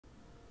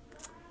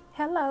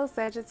Hello,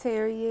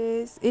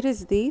 Sagittarius. It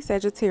is the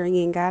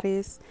Sagittarian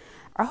goddess.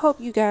 I hope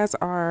you guys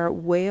are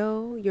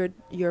well.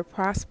 You're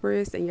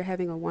prosperous and you're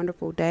having a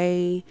wonderful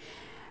day.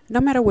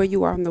 No matter where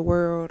you are in the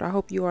world, I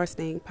hope you are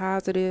staying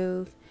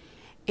positive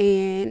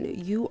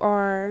and you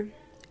are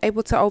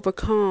able to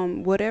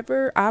overcome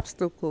whatever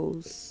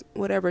obstacles,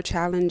 whatever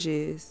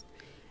challenges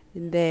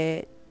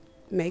that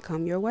may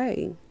come your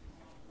way.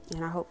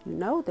 And I hope you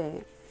know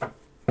that.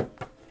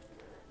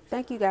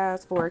 Thank you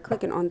guys for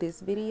clicking on this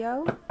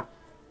video.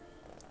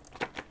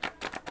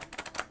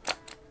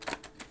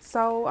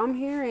 So I'm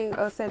hearing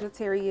a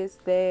Sagittarius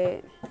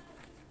that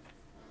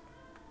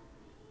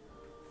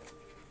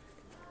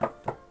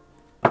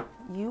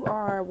you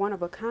are one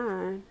of a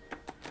kind.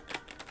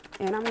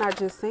 And I'm not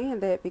just saying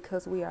that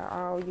because we are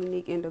all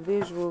unique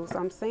individuals.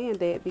 I'm saying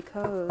that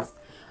because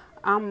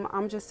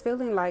I'm just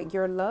feeling like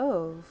your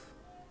love,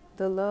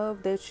 the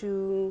love that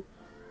you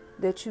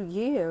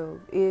give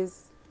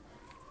is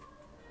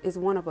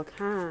one of a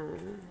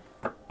kind.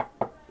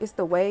 It's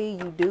the way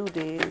you do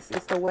this.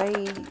 It's the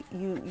way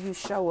you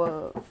show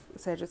up,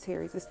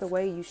 Sagittarius. It's the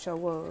way you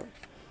show up.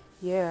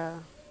 Yeah.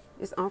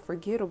 It's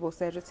unforgettable,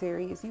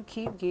 Sagittarius. You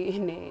keep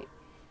getting that.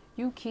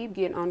 You keep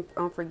getting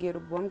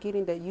unforgettable. I'm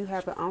getting that you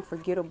have an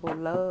unforgettable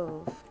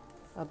love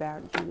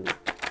about you.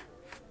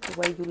 The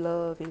way you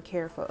love and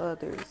care for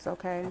others,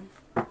 okay?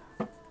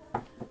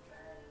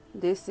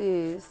 This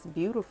is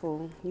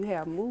beautiful. You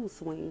have mood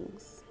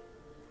swings.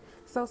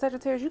 So,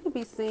 Sagittarius, you could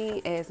be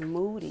seen as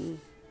moody,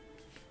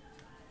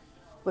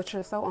 but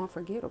you're so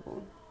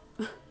unforgettable.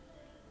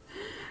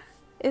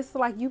 It's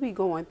like you be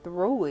going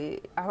through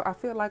it. I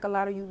feel like a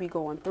lot of you be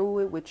going through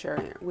it with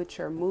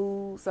your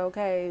moods,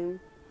 okay?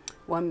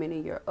 One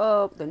minute you're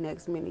up, the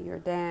next minute you're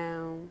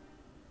down,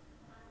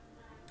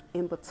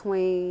 in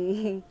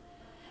between,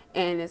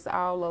 and it's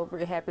all over.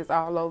 It happens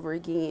all over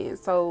again.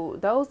 So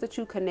those that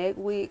you connect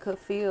with could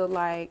feel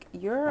like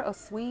you're a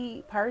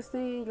sweet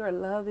person, you're a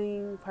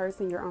loving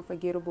person, you're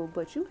unforgettable,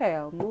 but you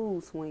have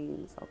mood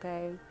swings,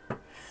 okay?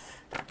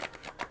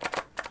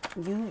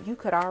 You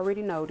could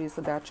already know this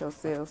about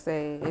yourself,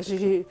 Sag.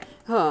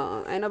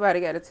 Ain't nobody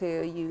got to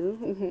tell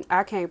you.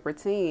 I can't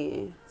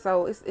pretend.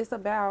 So it's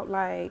about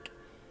like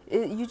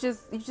you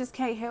just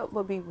can't help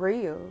but be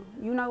real.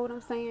 You know what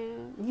I'm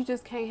saying? You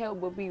just can't help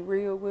but be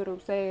real with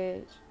them,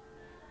 Sag.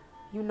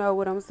 You know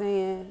what I'm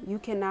saying? You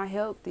cannot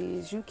help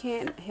this. You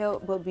can't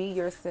help but be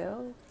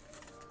yourself.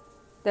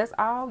 That's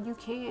all you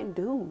can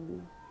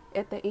do.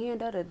 At the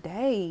end of the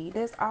day,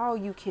 that's all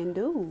you can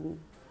do.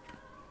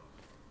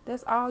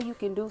 That's all you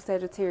can do,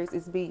 Sagittarius,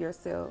 is be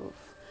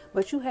yourself.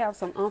 But you have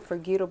some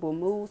unforgettable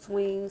mood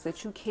swings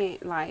that you can't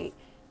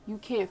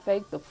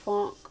fake the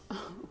funk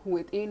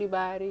with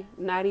anybody,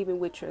 not even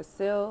with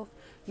yourself.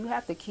 You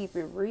have to keep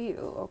it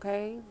real,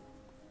 okay?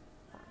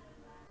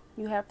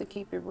 You have to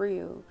keep it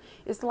real.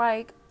 It's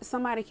like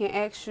somebody can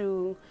ask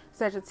you,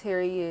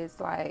 Sagittarius,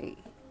 like,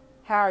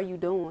 how are you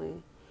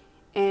doing?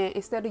 And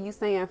instead of you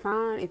saying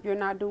fine, if you're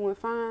not doing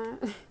fine,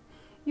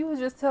 you would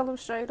just tell them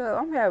straight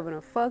up, I'm having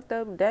a fucked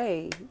up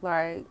day.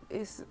 Like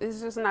it's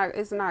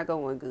not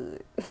going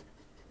good.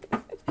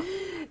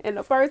 And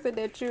the person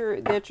that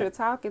you're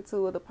talking to,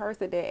 or the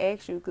person that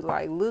asks you, could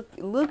like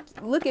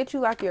look at you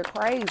like you're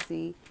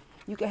crazy.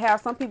 You can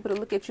have some people to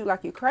look at you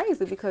like you're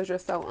crazy because you're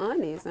so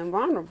honest and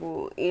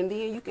vulnerable, and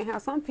then you can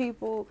have some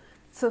people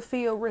to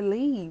feel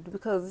relieved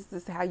because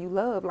this is how you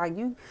love. Like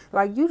you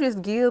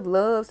just give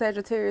love,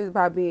 Sagittarius,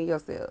 by being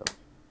yourself.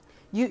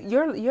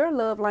 Your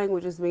love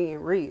language is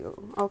being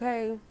real,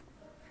 okay?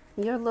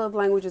 Your love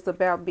language is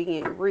about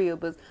being real,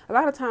 but a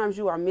lot of times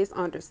you are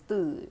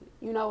misunderstood.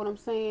 You know what I'm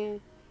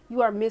saying?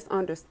 You are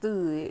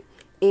misunderstood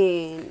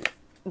in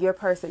your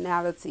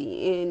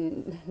personality,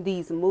 in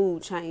these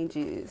mood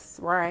changes,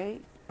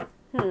 right?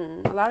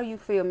 A lot of you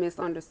feel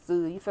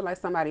misunderstood. You feel like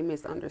somebody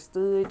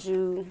misunderstood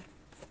you.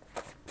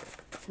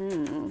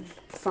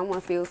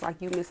 Someone feels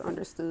like you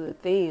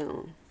misunderstood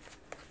them.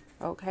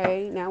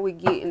 Okay, now we're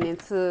getting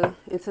into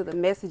the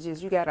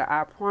messages. You got a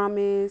I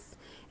promise,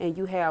 and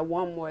you have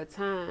one more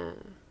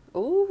time.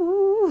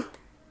 Ooh,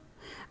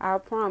 I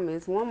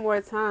promise, one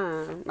more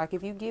time. Like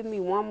if you give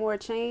me one more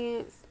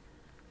chance,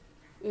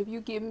 if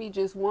you give me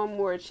just one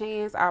more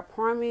chance, I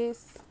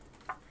promise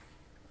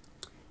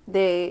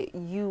that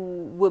you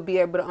will be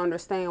able to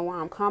understand where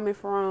I'm coming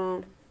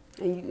from.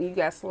 And you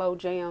got slow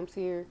jams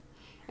here,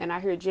 and I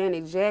hear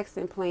Janet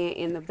Jackson playing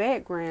in the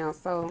background.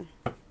 So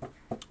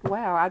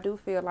wow, I do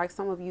feel like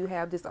some of you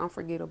have this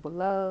unforgettable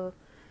love.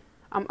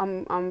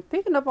 I'm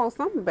picking up on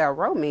something about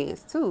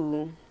romance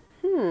too.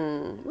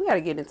 We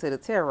gotta get into the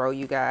tarot,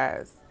 you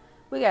guys.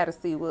 We gotta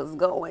see what's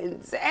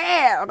going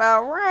down,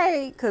 all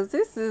right? Cause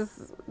this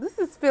is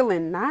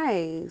feeling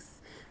nice.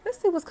 Let's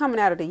see what's coming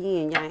out of the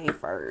yin yang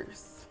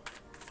first.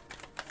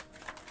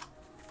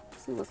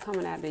 Let's see what's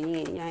coming out of the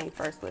yin yang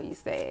first for you,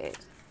 Sag.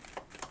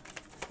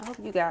 I hope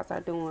you guys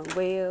are doing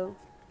well.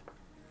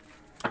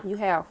 You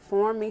have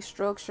forming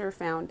structure,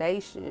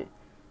 foundation.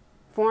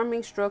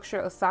 Forming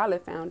structure, a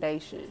solid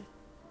foundation.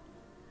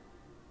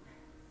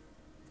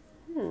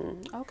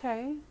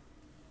 Okay.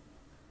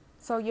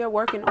 So you're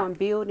working on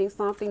building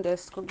something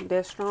that's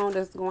strong,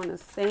 that's going to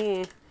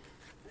stand.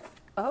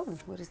 Oh,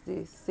 what is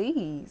this?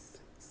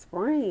 Seeds.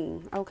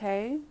 Spring.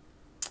 Okay.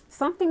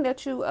 Something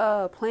that you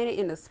planted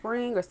in the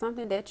spring, or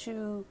something that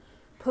you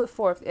put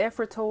forth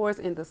effort towards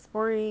in the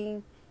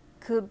spring,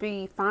 could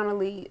be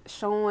finally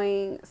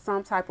showing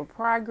some type of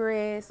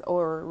progress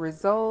or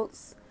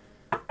results.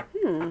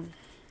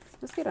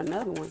 Let's get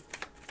another one.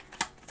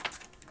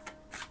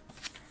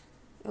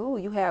 Oh,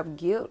 you have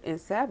guilt and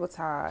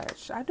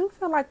sabotage. I do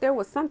feel like there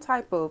was some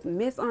type of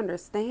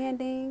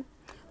misunderstanding.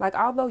 Like,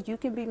 although you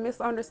can be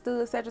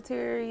misunderstood,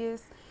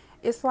 Sagittarius,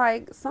 it's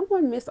like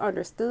someone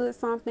misunderstood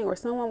something, or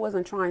someone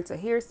wasn't trying to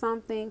hear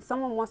something.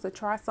 Someone wants to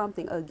try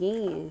something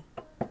again,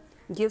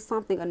 give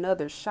something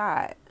another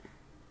shot.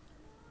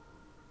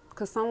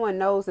 Because someone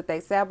knows that they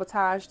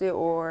sabotaged it,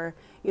 or,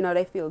 you know,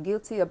 they feel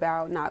guilty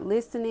about not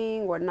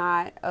listening, or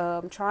not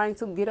trying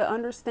to get an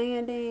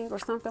understanding, or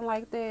something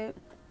like that.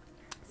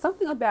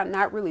 Something about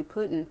not really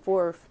putting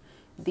forth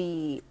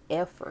the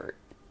effort.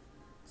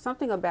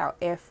 Something about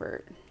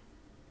effort.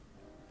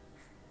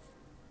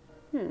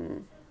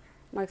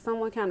 Like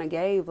someone kind of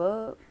gave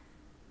up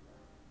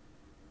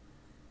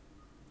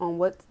on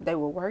what they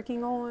were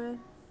working on.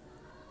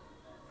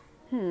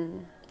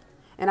 And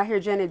I hear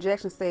Janet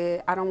Jackson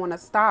said, I don't want to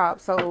stop.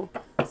 So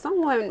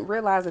someone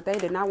realized that they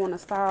did not want to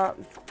stop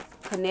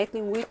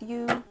connecting with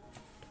you.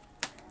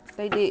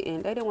 They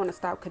didn't. They didn't want to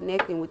stop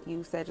connecting with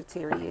you,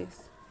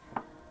 Sagittarius.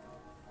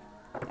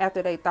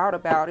 After they thought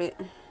about it.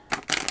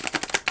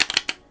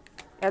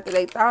 I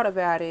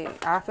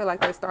feel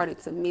like they started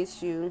to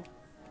miss you.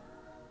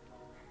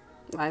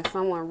 Like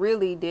someone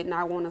really did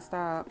not want to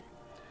stop.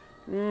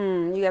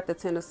 You got the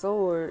Ten of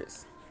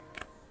Swords.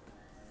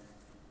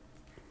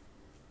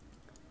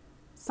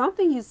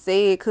 Something you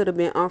said could have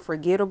been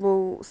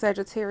unforgettable,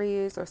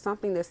 Sagittarius, or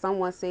something that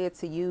someone said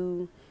to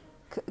you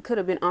could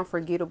have been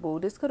unforgettable.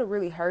 This could have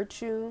really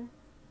hurt you,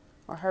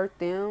 or hurt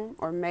them,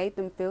 or made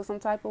them feel some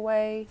type of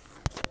way.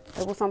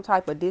 There was some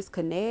type of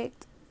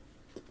disconnect.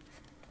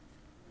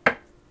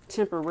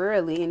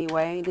 Temporarily,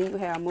 anyway. Then you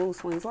have mood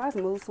swings. Why is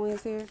mood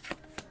swings here?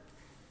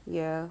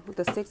 Yeah, with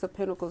the Six of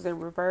Pentacles in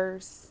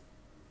reverse.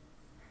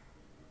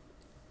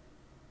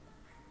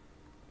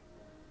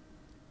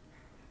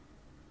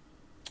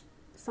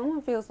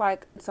 Someone feels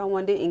like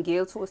someone didn't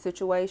give to a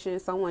situation.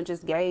 Someone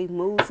just gave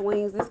mood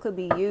swings. This could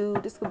be you.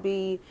 This could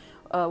be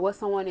what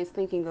someone is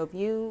thinking of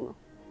you.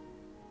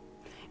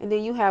 And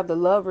then you have the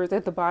Lovers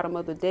at the bottom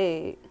of the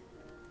deck.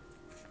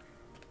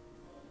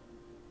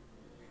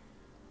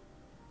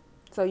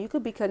 So you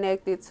could be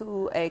connected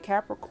to a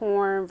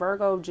Capricorn,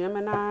 Virgo,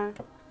 Gemini,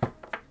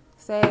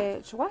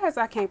 Sag. Why is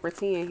I can't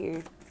pretend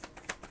here?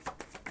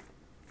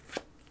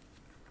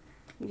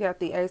 You got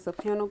the Ace of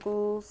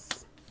Pentacles.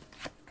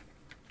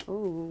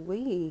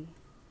 Ooh,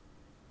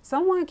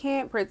 someone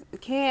can't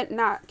pretend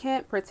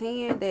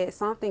that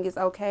something is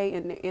okay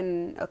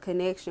in a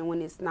connection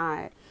when it's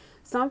not.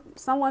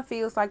 Someone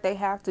feels like they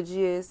have to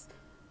just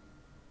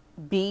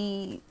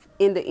be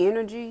in the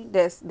energy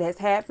that's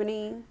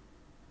happening.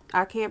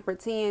 I can't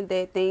pretend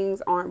that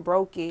things aren't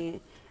broken,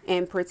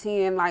 and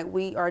pretend like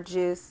we are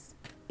just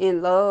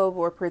in love,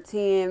 or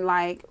pretend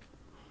like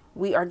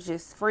we are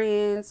just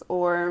friends,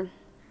 or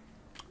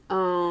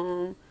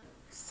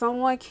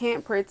someone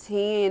can't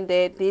pretend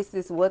that this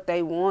is what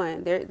they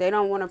want. They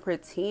don't want to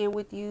pretend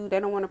with you. They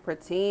don't want to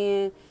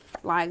pretend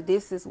like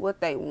this is what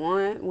they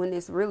want when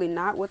it's really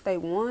not what they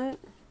want.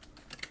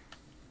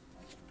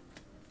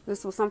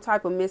 This was some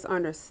type of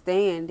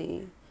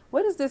misunderstanding.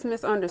 What is this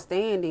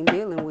misunderstanding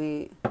dealing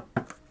with?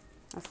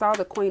 I saw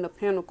the Queen of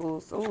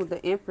Pentacles. Oh,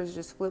 the Empress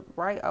just flipped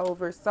right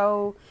over.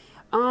 So,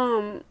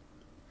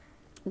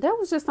 there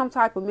was just some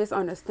type of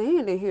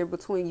misunderstanding here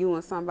between you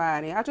and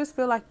somebody. I just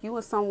feel like you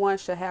and someone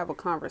should have a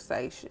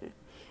conversation.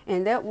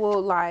 And that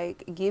will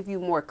like give you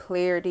more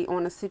clarity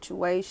on a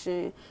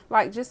situation.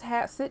 Like just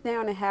sit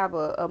down and have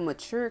a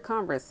mature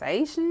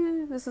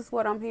conversation. This is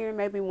what I'm hearing.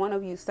 Maybe one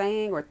of you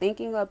saying or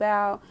thinking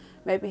about.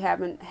 Maybe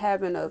having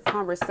a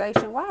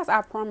conversation. Why is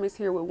I promise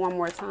here with one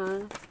more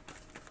time?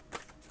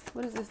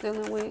 What is this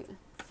dealing with?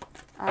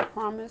 I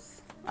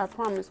promise. I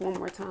promise one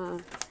more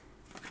time.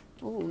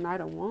 Ooh,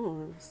 Knight of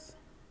Wands.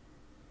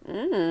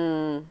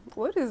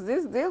 What is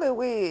this dealing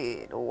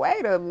with?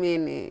 Wait a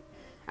minute.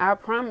 I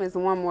promise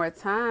one more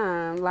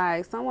time.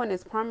 Like someone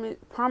is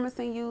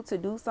promising you to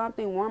do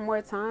something one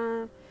more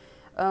time.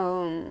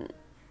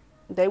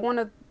 They want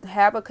to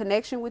have a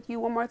connection with you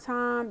one more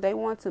time. They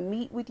want to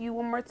meet with you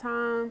one more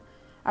time.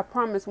 I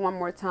promise one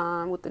more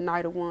time with the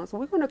Knight of Wands. So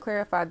we're going to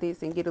clarify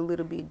this and get a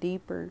little bit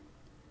deeper.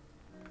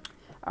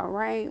 All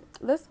right,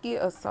 let's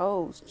get a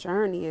soul's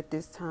journey at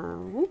this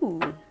time. Ooh,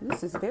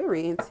 this is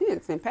very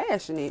intense and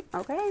passionate,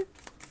 okay?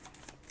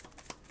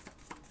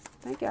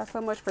 Thank y'all so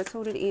much for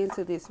tuning in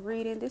to this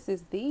reading. This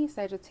is the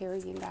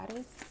Sagittarian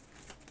Goddess.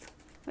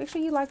 Make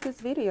sure you like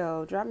this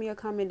video. Drop me a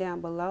comment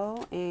down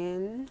below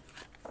and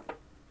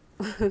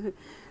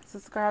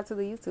subscribe to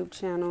the YouTube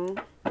channel.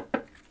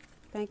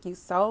 Thank you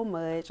so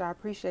much. I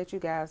appreciate you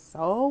guys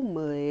so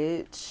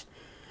much.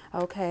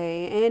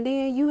 Okay, and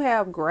then you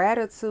have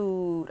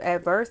gratitude,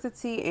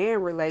 adversity,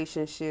 and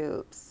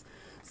relationships.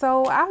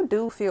 So I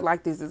do feel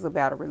like this is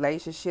about a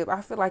relationship.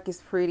 I feel like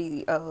it's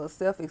pretty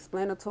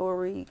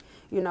self-explanatory,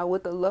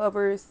 with the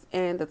lovers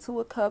and the two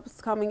of cups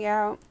coming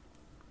out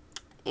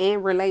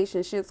and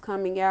relationships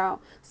coming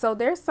out. So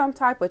there's some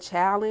type of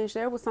challenge.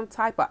 There was some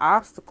type of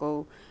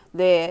obstacle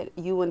that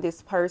you and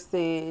this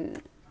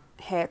person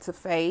had to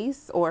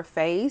face or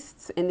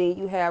faced, and then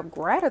you have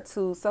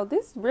gratitude. So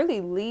this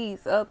really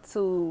leads up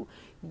to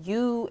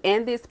you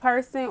and this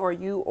person, or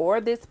you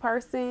or this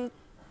person,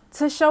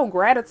 to show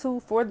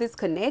gratitude for this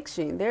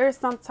connection. There is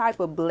some type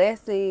of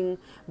blessing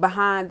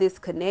behind this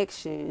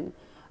connection,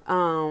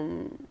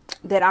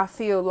 that I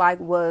feel like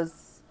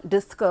was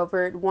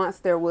discovered once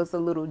there was a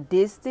little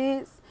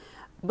distance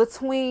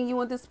between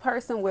you and this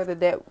person, whether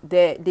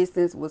that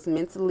distance was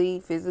mentally,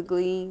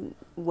 physically,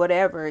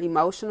 whatever,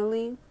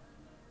 emotionally.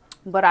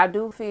 But I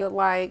do feel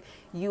like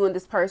you and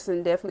this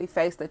person definitely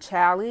faced a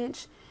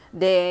challenge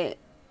that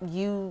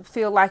you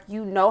feel like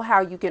you know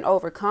how you can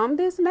overcome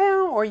this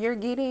now, or you're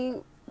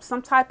getting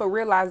some type of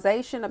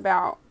realization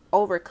about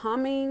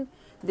overcoming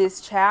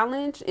this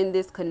challenge in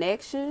this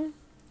connection.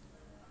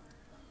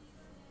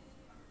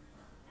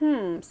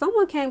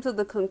 Someone came to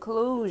the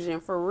conclusion,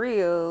 for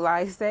real,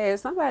 like I said,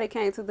 somebody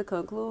came to the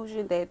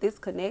conclusion that this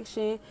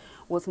connection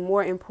was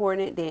more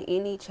important than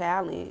any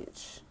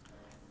challenge.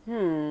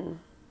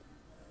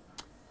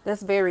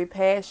 That's very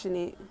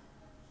passionate.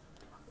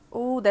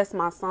 Ooh, that's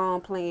my song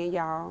playing,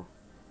 y'all.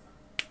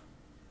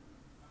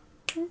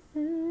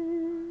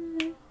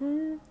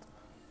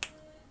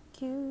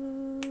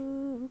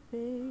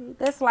 Cupid.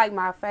 That's like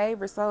my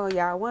favorite song,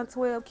 y'all.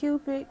 112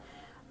 Cupid.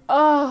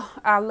 Oh,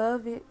 I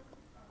love it.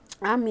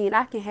 I mean,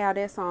 I can have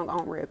that song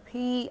on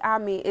repeat. I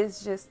mean,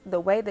 it's just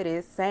the way that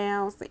it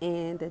sounds,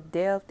 and the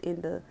depth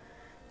in the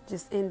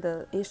just in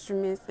the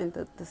instruments and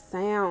the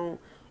sound.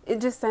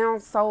 It just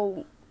sounds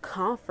so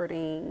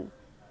comforting.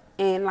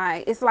 And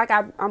like it's like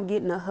I'm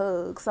getting a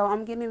hug. So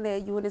I'm getting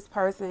that you and this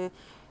person,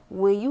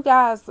 when you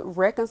guys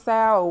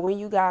reconcile or when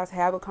you guys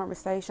have a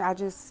conversation, I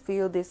just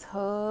feel this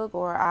hug,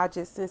 or I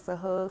just sense a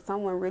hug.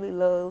 Someone really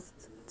loves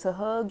to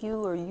hug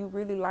you, or you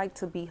really like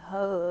to be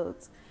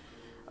hugged.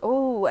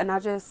 Oh, and I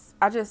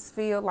just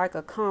feel like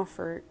a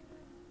comfort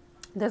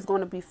that's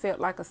going to be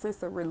felt, like a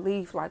sense of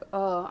relief, like,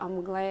 oh,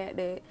 I'm glad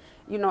that,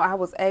 I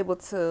was able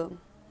to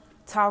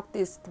talk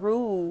this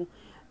through,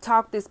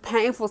 talk this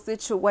painful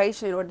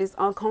situation or this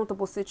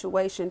uncomfortable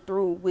situation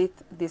through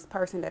with this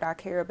person that I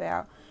care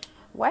about.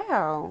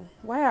 Wow.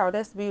 Wow,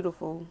 that's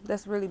beautiful.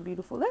 That's really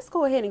beautiful. Let's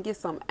go ahead and get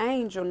some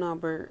angel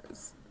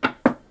numbers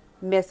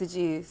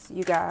messages,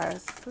 you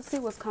guys. Let's see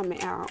what's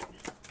coming out.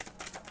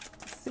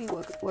 See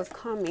what's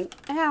coming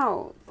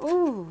out.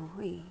 Ooh,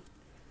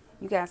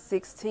 you got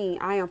 16.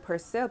 I am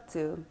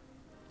perceptive.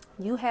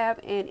 You have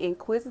an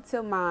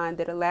inquisitive mind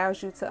that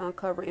allows you to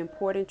uncover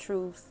important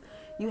truths.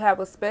 You have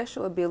a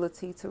special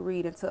ability to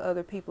read into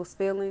other people's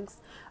feelings,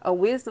 a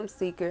wisdom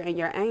seeker, and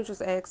your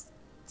angels ask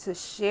to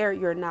share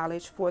your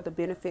knowledge for the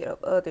benefit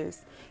of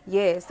others.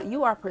 Yes,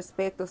 you are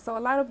perspective. So a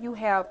lot of you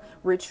have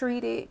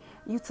retreated.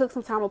 You took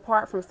some time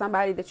apart from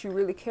somebody that you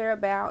really care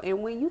about.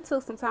 And when you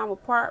took some time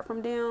apart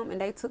from them and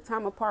they took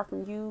time apart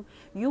from you,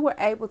 you were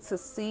able to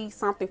see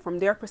something from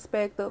their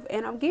perspective.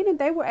 And I'm getting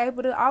they were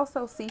able to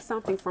also see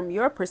something from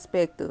your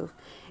perspective.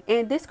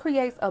 And this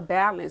creates a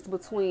balance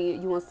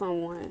between you and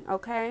someone,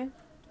 okay?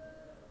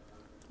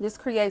 This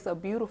creates a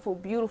beautiful,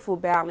 beautiful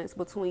balance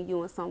between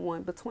you and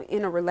someone,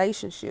 in a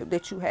relationship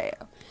that you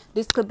have.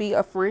 This could be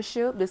a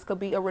friendship. This could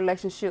be a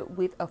relationship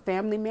with a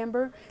family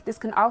member. This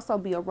can also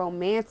be a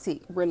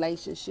romantic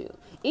relationship,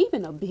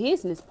 even a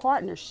business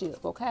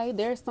partnership. Okay,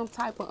 there's some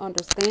type of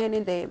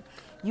understanding that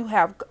you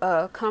have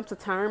come to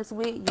terms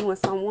with, you and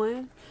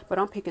someone. But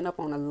I'm picking up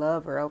on a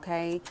lover.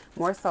 Okay,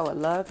 more so a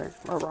lover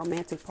or a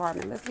romantic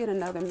partner. Let's get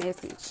another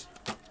message.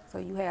 So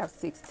you have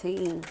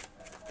 16.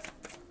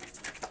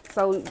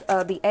 So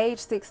the age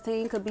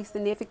 16 could be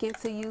significant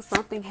to you.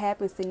 Something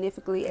happened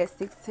significantly at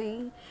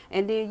 16.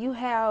 And then you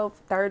have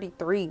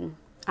 33.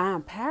 I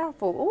am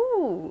powerful.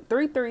 Ooh,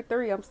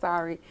 333. I'm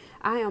sorry.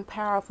 I am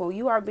powerful.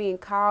 You are being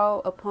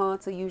called upon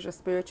to use your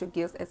spiritual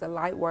gifts as a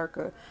light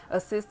worker,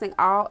 assisting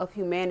all of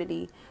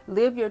humanity.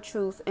 Live your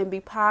truths and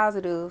be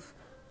positive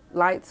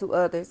light to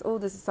others. Oh,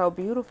 this is so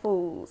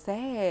beautiful,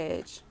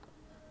 Sag.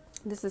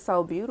 This is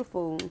so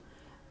beautiful.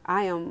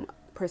 I am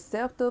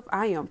perceptive.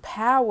 I am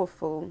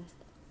powerful.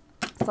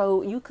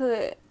 So you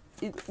could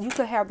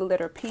have the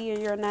letter P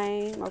in your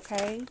name,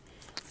 okay? You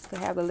could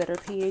have the letter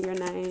P in your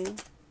name.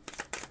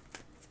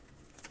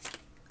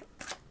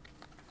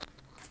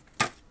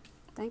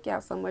 Thank y'all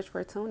so much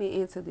for tuning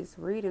into this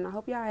reading. I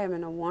hope y'all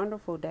having a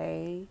wonderful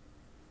day.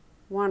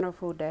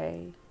 Wonderful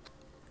day.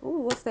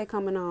 Ooh, what's that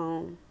coming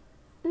on?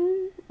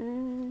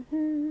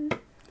 What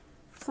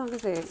song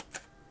is that?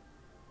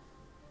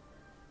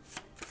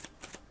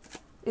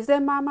 Is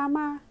that my?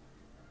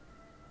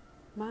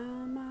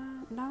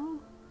 No?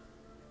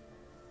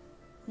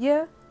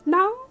 Yeah?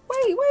 No?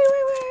 Wait.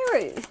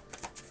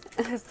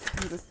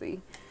 Let's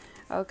see.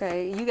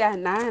 Okay, you got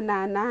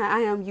 999. I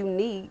am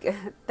unique.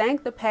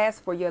 Thank the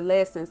past for your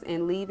lessons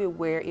and leave it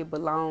where it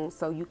belongs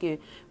so you can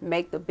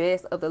make the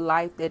best of the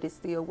life that is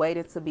still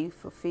waiting to be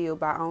fulfilled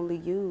by only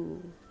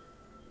you.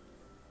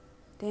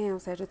 Damn,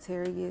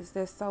 Sagittarius,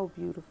 that's so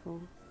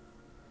beautiful.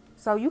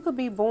 So you could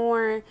be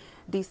born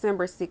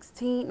December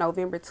 16th,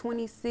 November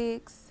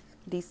 26th,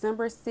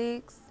 December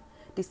 6th,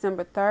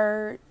 December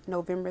 3rd,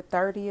 November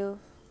 30th,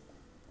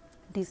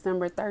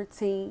 December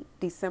 13th,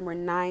 December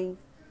 9th,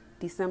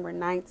 December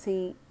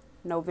 19th,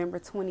 November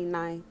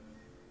 29th.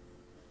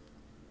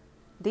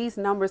 These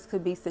numbers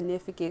could be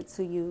significant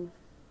to you.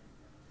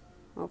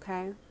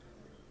 Okay?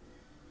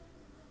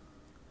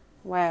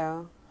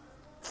 Wow.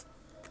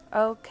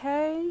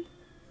 Okay.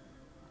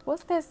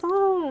 What's that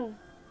song?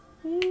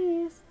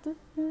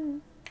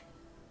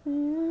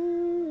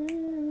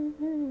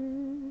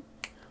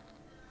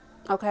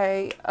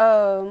 Okay.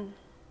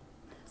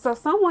 So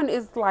someone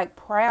is like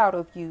proud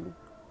of you.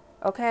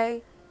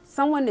 Okay?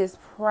 Someone is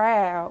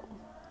proud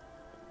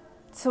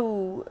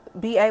to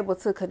be able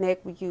to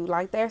connect with you.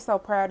 Like they're so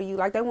proud of you.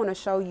 Like they want to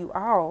show you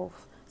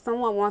off.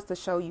 Someone wants to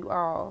show you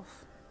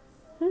off.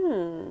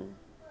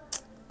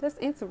 That's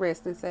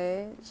interesting,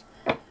 Sag.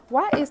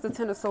 Why is the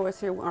Ten of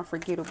Swords here with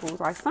unforgettable?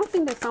 Like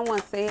something that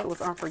someone said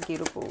was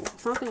unforgettable.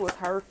 Something was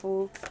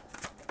hurtful.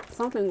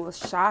 Something was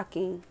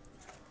shocking.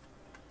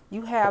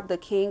 You have the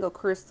King of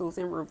Crystals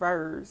in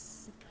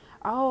reverse.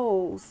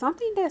 Oh,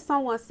 something that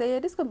someone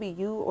said, this could be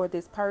you or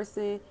this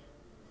person.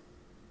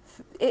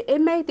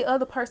 It made the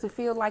other person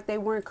feel like they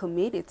weren't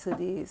committed to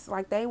this.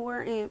 Like they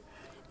weren't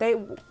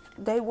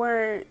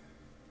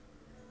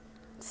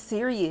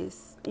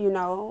serious, you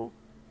know.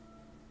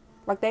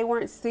 Like they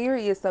weren't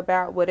serious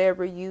about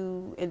whatever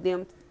you and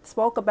them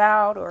spoke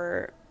about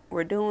or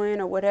were doing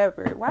or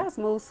whatever. Why is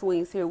mood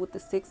swings here with the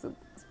Six of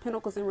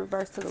Pentacles in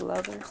reverse to the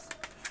Lovers?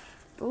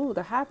 Ooh,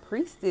 the High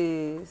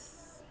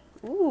Priestess.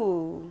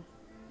 Ooh.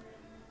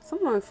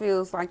 Someone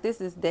feels like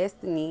this is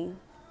destiny.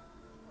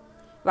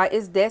 Like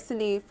it's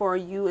destiny for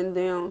you and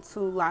them to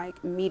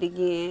like meet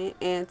again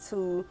and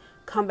to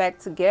come back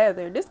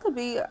together. This could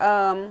be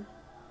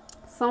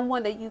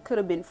someone that you could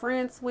have been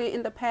friends with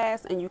in the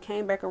past and you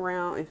came back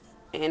around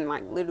and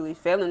like literally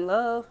fell in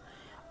love.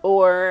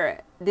 Or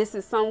this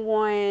is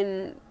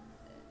someone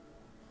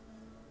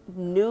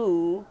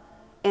new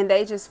and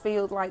they just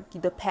feel like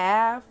the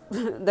path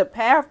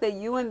that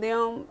you and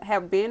them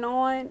have been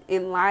on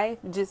in life,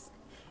 just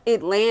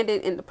it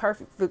landed in the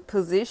perfect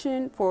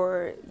position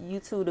for you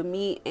two to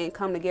meet and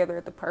come together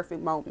at the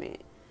perfect moment.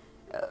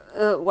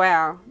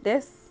 Wow,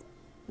 that's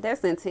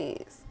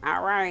intense.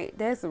 All right,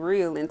 that's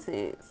real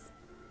intense.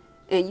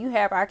 And you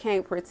have I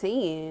can't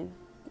pretend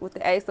with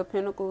the Ace of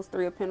Pentacles,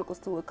 Three of Pentacles,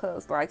 Two of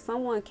Cups. Like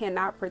someone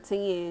cannot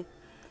pretend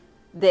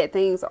that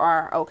things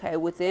are okay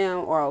with them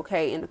or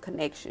okay in a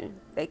connection.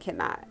 They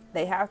cannot.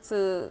 They have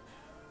to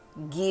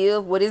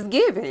give what is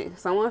given.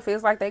 Someone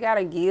feels like they got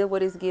to give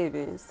what is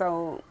given.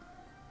 So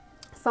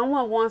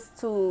someone wants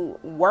to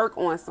work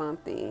on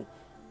something.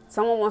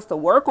 Someone wants to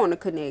work on a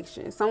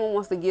connection. Someone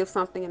wants to give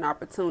something an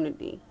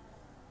opportunity.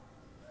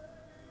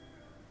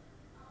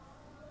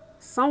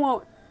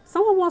 Someone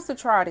wants to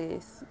try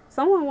this.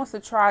 Someone wants to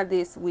try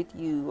this with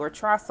you or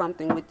try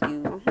something with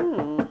you.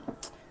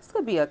 This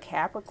could be a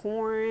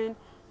Capricorn,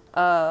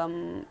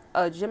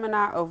 a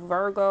Gemini, a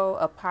Virgo,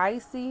 a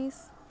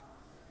Pisces.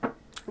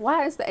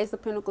 Why is the Ace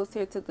of Pentacles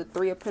here to the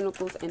Three of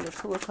Pentacles and the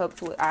Two of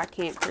Cups with I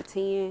can't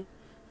pretend?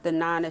 The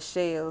Nine of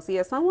Shells.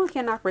 Yeah, someone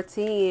cannot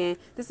pretend.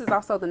 This is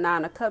also the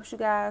Nine of Cups, you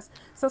guys.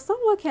 So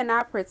someone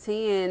cannot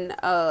pretend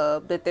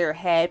that they're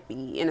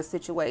happy in a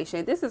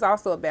situation. This is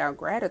also about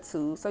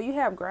gratitude. So you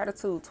have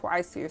gratitude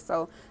twice here.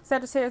 So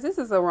Sagittarius, this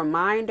is a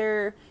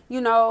reminder,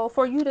 you know,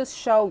 for you to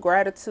show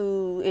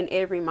gratitude in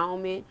every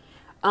moment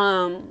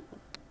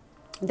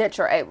that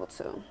you're able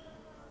to.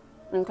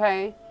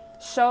 Okay?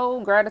 Show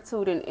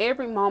gratitude in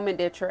every moment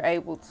that you're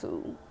able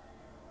to.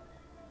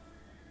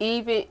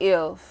 Even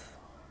if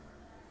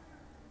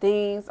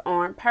things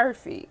aren't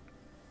perfect.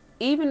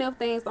 Even if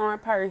things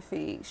aren't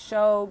perfect,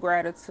 show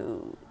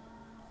gratitude.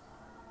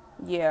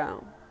 Yeah.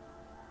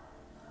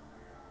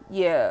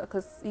 Yeah,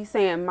 because he's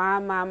saying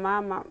my.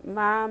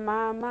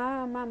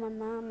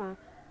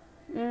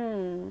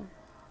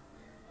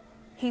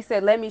 He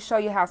said, let me show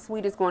you how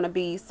sweet it's going to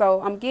be.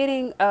 So I'm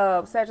getting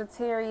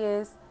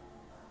Sagittarius,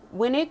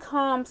 when it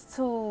comes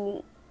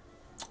to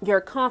your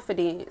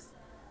confidence,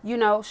 you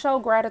know, show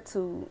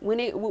gratitude when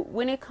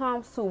it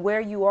comes to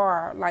where you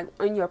are, like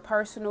in your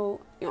personal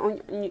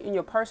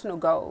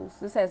goals.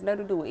 This has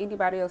nothing to do with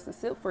anybody else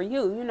except for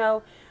you. You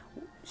know,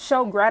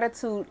 show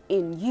gratitude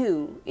in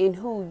you, in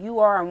who you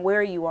are and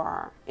where you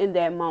are in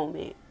that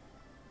moment.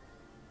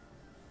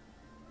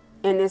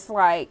 And it's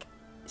like,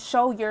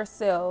 show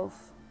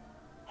yourself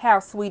how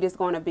sweet it's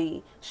going to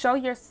be. Show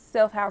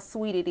yourself how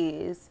sweet it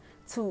is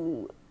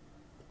to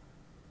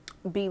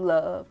be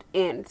loved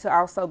and to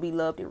also be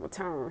loved in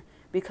return.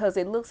 Because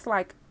it looks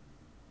like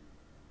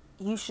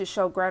you should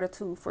show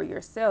gratitude for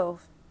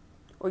yourself,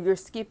 or you're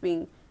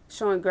skipping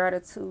showing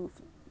gratitude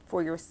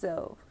for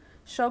yourself.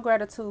 Show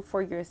gratitude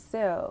for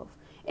yourself.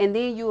 And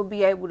then you will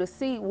be able to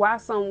see why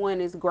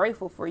someone is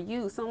grateful for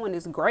you. Someone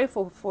is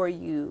grateful for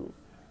you.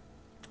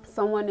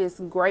 Someone is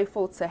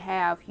grateful to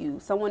have you.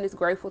 Someone is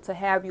grateful to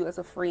have you as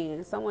a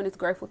friend. Someone is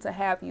grateful to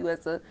have you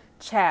as a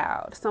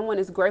child. Someone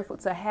is grateful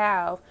to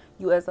have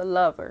you as a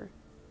lover.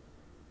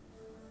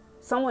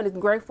 Someone is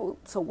grateful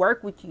to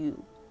work with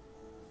you,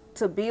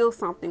 to build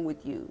something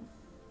with you.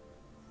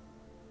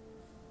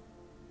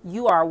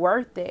 You are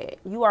worth that.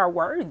 You are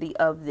worthy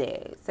of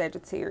that,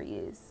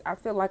 Sagittarius. I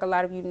feel like a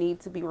lot of you need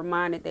to be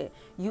reminded that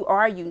you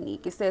are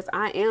unique. It says,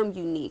 I am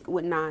unique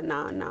with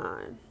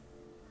 999.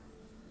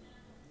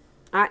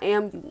 I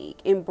am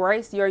unique.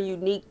 Embrace your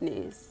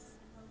uniqueness.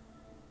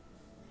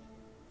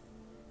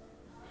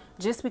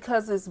 Just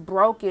because it's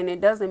broken,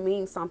 it doesn't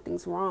mean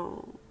something's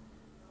wrong.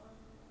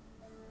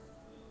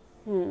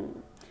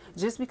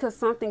 Just because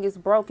something is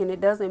broken, it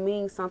doesn't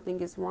mean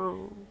something is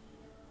wrong.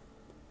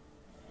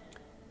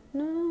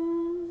 No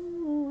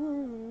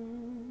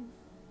one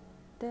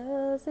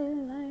does it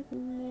like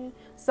me.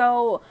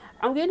 So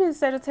I'm getting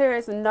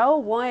Sagittarius, no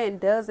one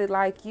does it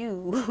like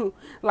you.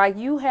 Like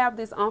you have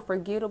this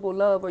unforgettable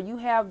love, or you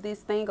have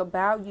this thing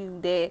about you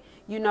that,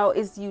 you know,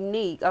 is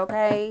unique,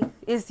 okay?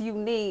 It's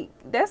unique.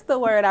 That's the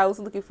word I was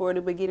looking for in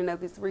the beginning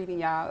of this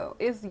reading, y'all.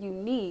 It's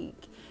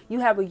unique. You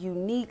have a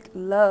unique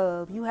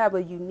love. You have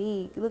a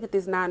unique, look at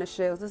this 9 of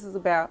shells. This is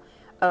about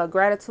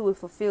gratitude and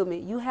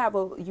fulfillment. You have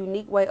a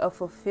unique way of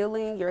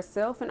fulfilling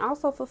yourself and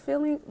also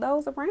fulfilling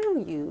those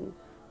around you.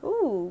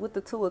 Ooh, with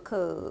the 2 of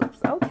cups.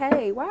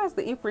 Okay, why is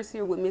the Empress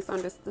here with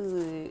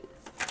misunderstood?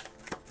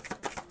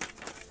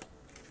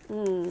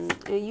 And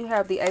you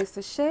have the Ace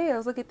of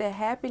Shells. Look at that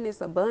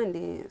happiness,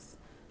 abundance.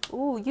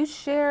 Ooh, you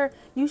share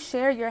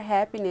your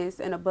happiness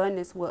and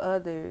abundance with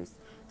others.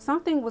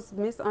 Something was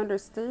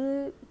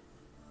misunderstood.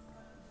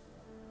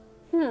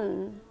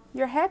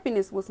 Your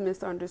happiness was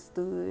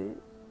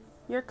misunderstood.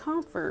 Your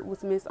comfort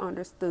was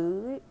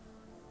misunderstood.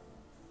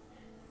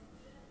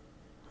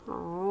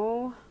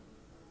 Oh.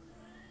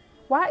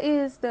 Why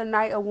is the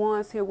Knight of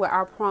Wands here with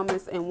I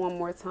promise and one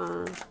more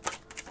time?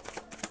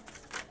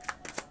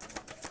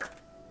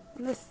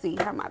 Let's see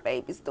how my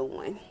baby's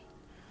doing.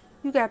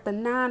 You got the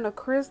 9 of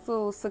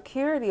crystals,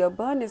 security,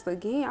 abundance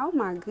again. Oh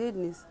my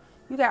goodness.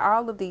 You got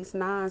all of these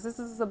 9s. This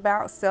is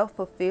about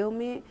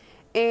self-fulfillment.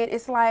 And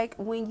it's like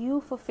when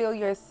you fulfill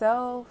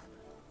yourself,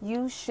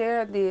 you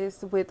share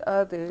this with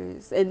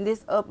others, and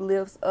this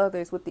uplifts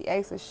others with the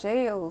Ace of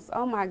Shells.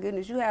 Oh my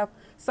goodness, you have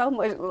so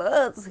much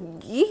love to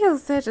give,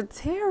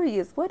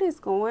 Sagittarius. What is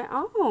going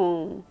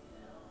on?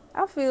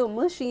 I feel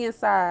mushy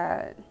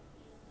inside.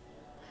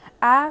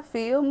 I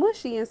feel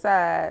mushy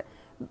inside.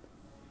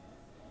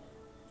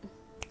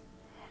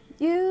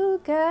 You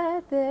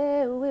got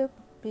that whip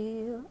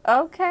appeal.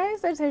 Okay,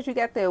 Sagittarius, you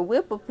got that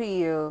whip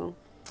appeal.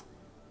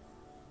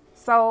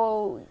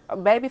 So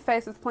baby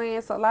face is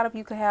playing. So a lot of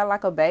you could have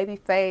like a baby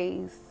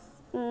face.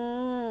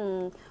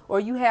 Or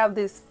you have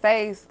this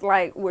face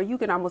like where you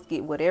can almost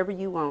get whatever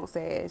you want,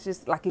 Sag. It's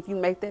just like if you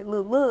make that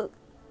little look.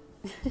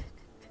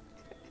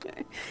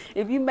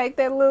 If you make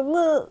that little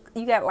look,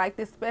 you got like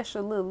this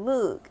special little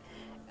look.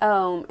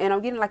 And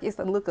I'm getting like it's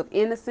a look of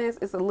innocence.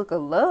 It's a look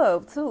of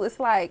love too. It's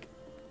like,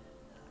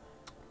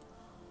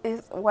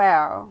 it's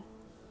wow.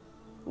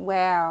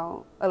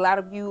 Wow. A lot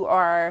of you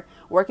are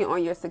working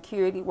on your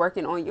security,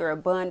 working on your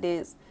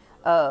abundance,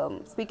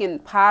 speaking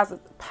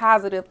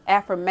positive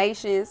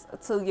affirmations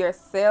to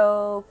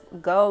yourself.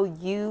 Go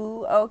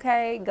you,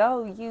 okay?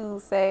 Go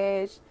you,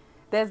 Sag.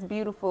 That's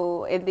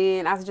beautiful. And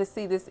then I just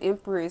see this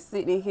Empress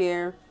sitting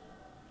here,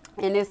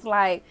 and it's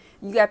like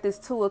you got this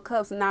 2 of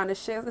Cups, 9 of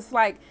Shells. It's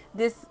like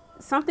this,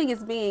 something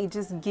is being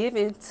just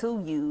given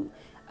to you.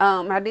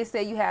 I did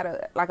say you had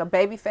a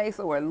baby face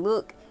or a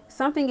look.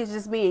 Something is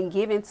just being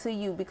given to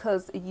you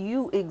because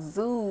you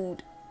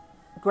exude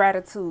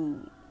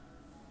gratitude.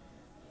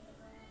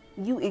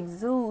 You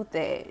exude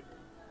that.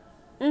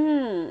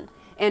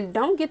 And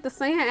don't get the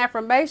saying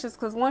affirmations,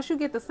 because once you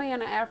get the saying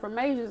the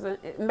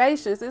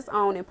affirmations, it's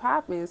on and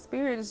popping.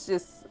 Spirit is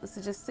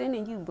just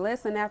sending you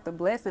blessing after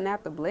blessing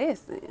after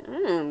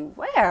blessing.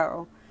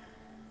 Wow.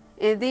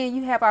 And then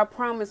you have I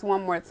promise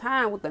one more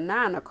time with the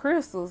 9 of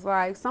crystals.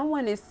 Like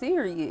someone is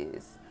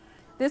serious.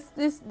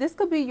 This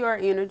could be your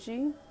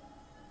energy.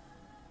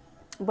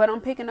 But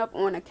I'm picking up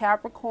on a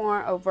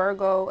Capricorn, a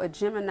Virgo, a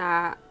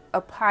Gemini,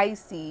 a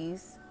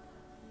Pisces,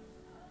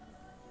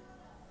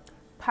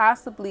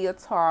 possibly a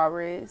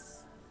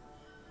Taurus.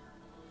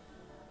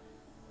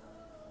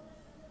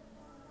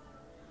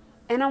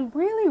 And I'm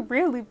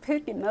really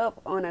picking up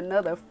on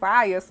another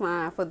fire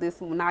sign for this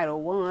Knight of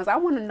Wands. I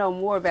want to know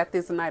more about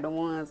this Knight of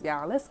Wands,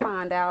 y'all. Let's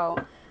find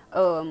out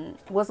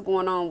what's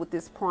going on with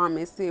this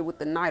promise here with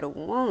the Knight of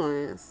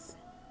Wands.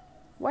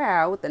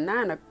 Wow, with the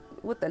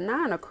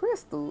 9 of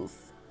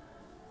crystals.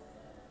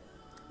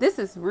 This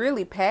is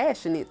really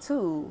passionate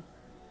too.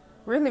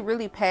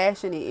 Really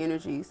passionate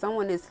energy.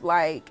 Someone is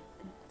like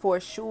for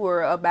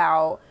sure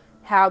about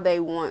how they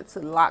want to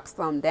lock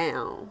some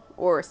down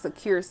or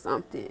secure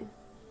something.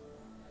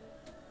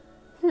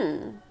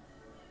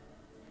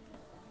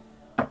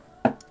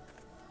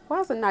 Why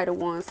is the Knight of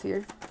Wands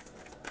here?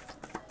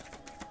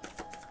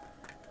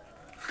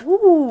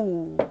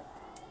 Ooh,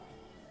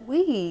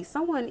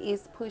 someone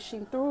is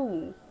pushing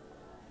through.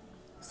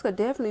 This could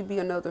definitely be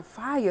another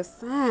fire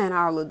sign,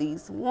 all of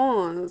these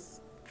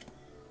ones.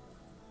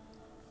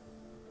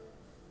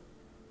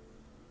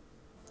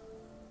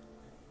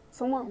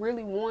 Someone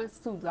really wants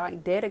to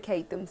like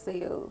dedicate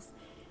themselves.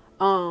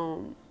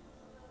 Um,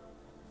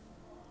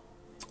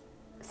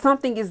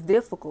 something is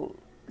difficult.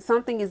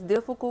 Something is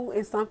difficult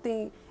and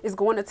something is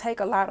going to take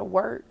a lot of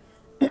work.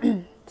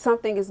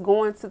 Something is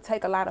going to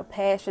take a lot of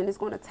passion. It's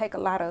going to take a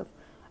lot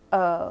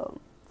of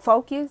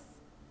focus.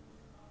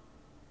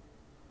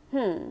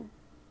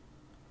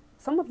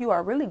 Some of you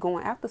are really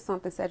going after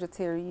something,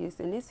 Sagittarius,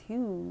 and it's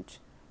huge.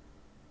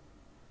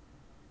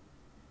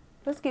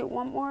 Let's get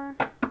one more.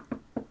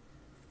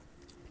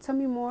 Tell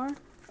me more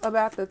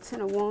about the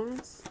Ten of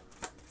Wands.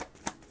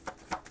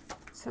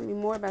 Tell me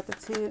more about the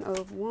Ten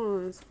of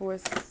Wands for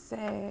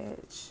Sag.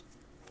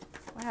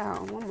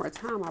 Wow, one more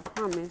time, I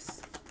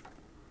promise.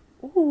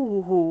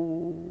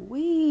 Ooh,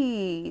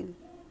 wee.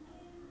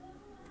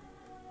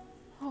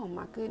 Oh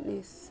my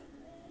goodness.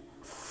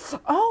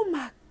 Oh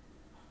my.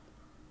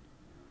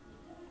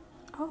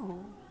 Oh.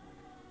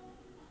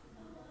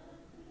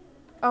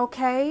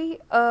 Okay.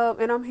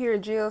 And I'm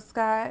hearing Jill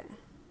Scott.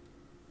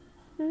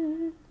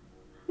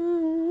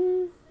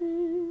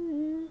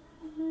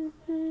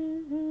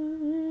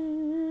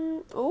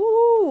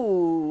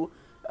 Ooh.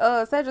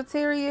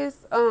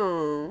 Sagittarius.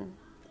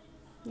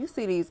 You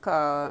see these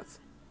cards.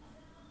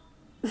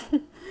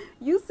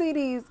 You see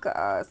these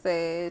cards,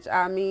 Sag.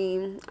 I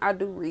mean, I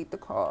do read the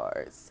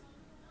cards.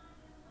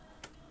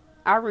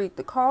 I read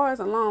the cards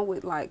along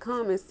with like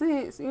common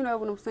sense, you know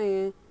what I'm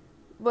saying?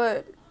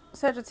 But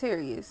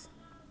Sagittarius,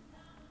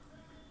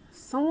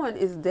 someone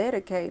is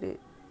dedicated.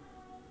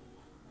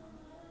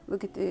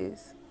 Look at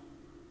this.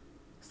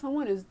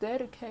 Someone is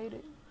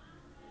dedicated.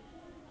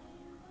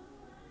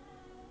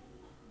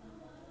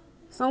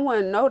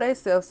 Someone know they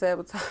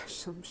self-sabotage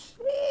some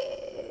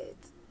shit.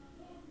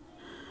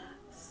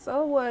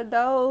 Someone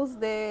knows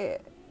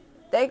that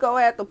they go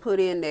have to put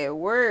in their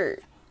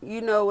work.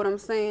 You know what I'm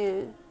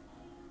saying?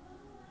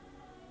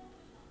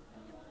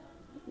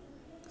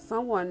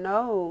 Someone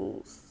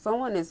knows.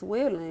 Someone is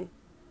willing.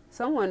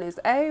 Someone is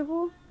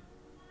able.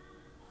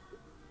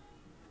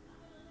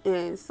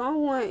 And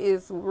someone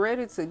is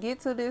ready to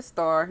get to this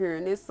star here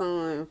in this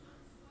sun.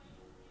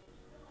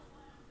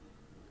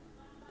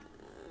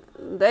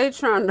 They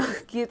trying to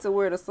get to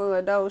where the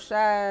sun don't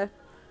shine.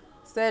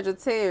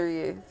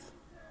 Sagittarius.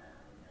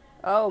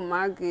 Oh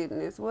my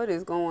goodness. What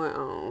is going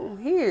on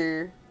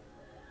here?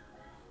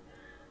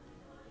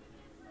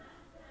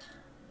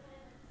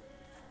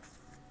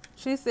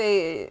 She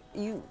said,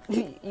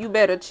 you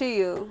better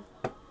chill.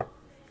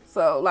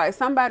 So, like,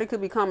 somebody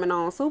could be coming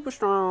on super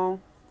strong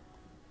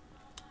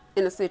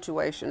in a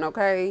situation,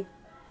 okay?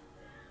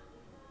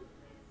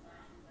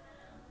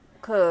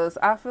 Because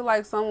I feel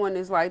like someone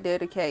is, like,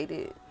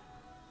 dedicated.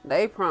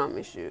 They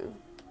promise you.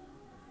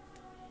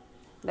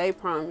 They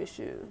promise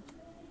you.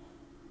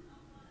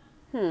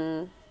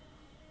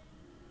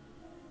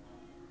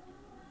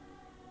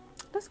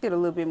 Let's get a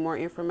little bit more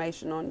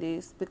information on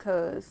this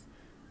because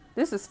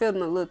this is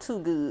feeling a little too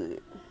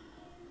good.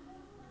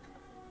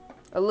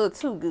 A little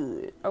too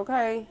good,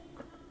 okay?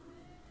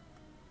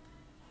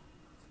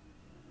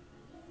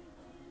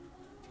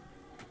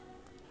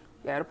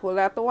 Gotta pull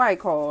out the white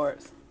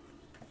cards.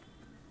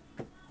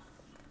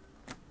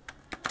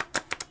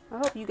 I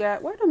hope you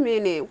got, wait a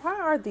minute, why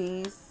are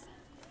these?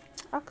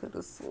 I could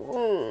have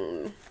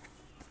sworn.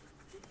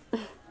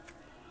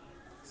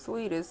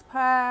 Sweet as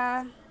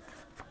pie.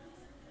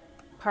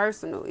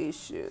 Personal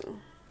issue.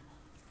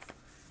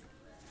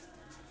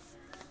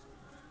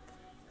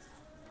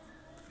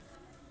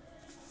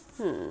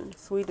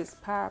 Sweet as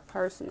pie,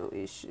 personal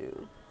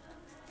issue.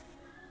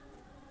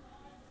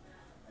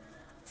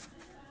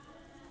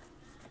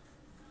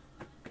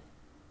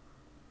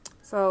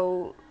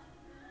 So,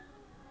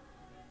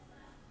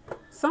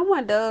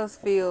 someone does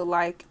feel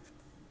like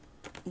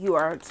you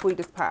are sweet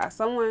as pie.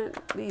 Someone,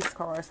 these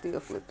cards still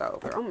flipped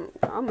over. I'm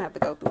gonna have to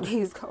go through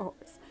these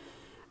cards.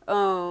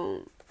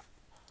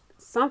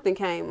 Something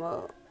came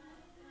up.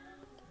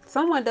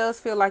 Someone does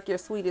feel like you're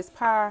sweet as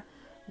pie,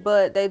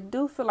 but they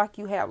do feel like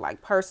you have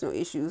like personal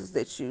issues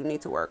that you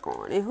need to work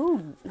on. And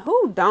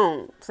who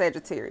don't,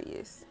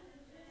 Sagittarius?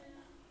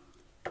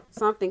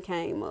 Something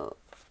came up.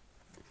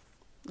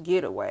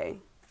 Getaway.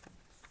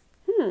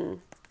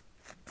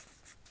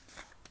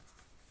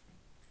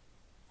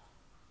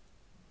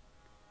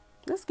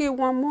 Let's get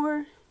one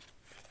more.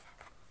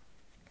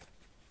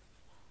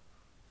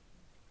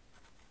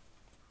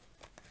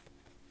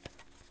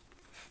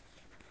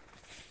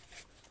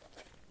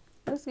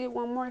 Let's get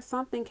one more.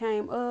 Something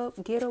came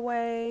up.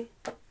 Getaway.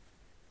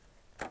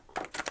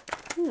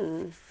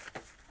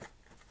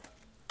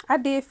 I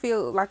did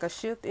feel like a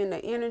shift in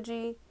the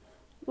energy.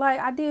 Like,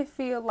 I did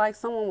feel like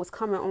someone was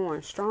coming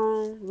on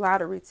strong.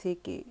 Lottery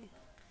ticket.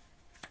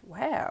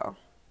 Wow.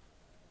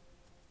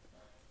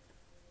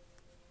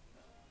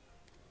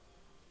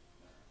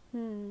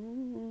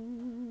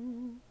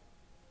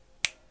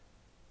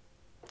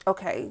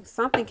 Okay,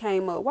 something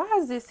came up. Why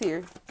is this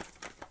here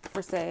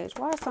for Sag?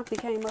 Why something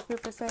came up here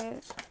for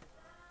Sag?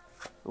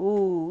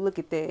 Ooh, look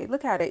at that.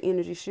 Look how that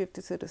energy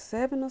shifted to the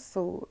Seven of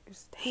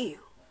Swords. Damn.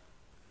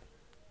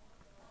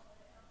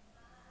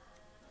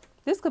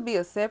 This could be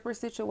a separate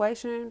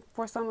situation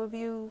for some of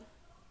you,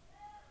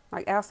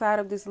 like outside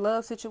of this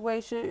love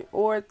situation,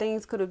 or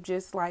things could have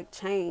just like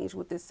changed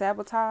with this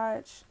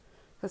sabotage.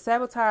 The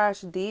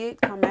sabotage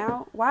did come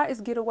out. Why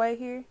is getaway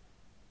here?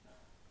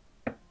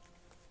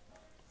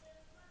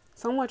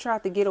 Someone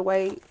tried to get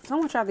away.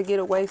 Someone tried to get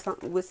away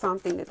with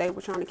something that they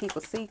were trying to keep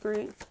a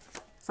secret.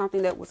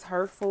 Something that was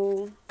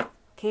hurtful.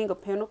 King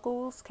of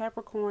Pentacles,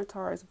 Capricorn,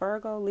 Taurus,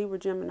 Virgo, Libra,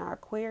 Gemini,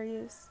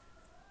 Aquarius.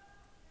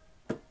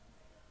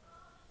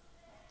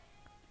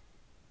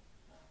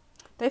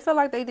 They feel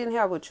like they didn't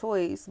have a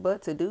choice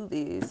but to do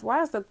this.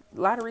 Why is the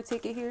lottery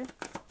ticket here?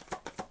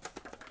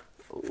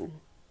 Ooh.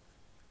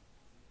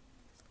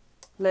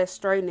 Let's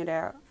straighten it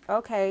out.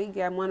 Okay, you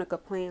got Monica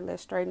playing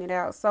Let's Straighten It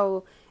Out.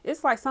 So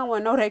it's like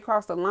someone know they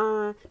crossed the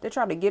line. They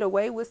try to get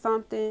away with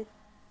something.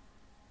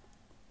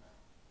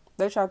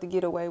 They tried to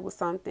get away with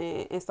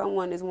something, and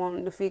someone is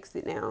wanting to fix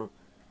it now.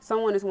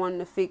 Someone is wanting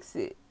to fix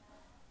it.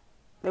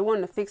 They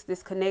wanting to fix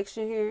this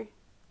connection here.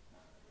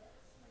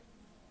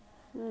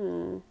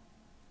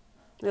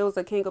 There was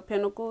a King of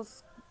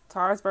Pentacles,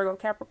 Taurus, Virgo,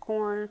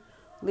 Capricorn,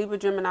 Libra,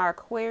 Gemini,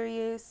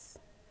 Aquarius.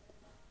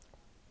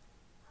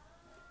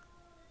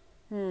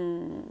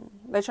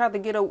 They tried to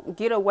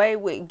get away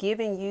with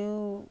giving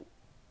you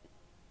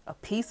a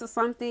piece of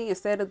something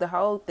instead of the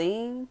whole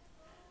thing.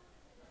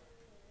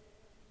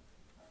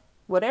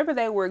 Whatever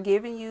they were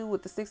giving you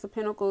with the Six of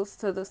Pentacles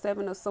to the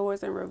Seven of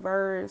Swords in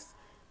reverse,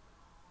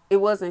 it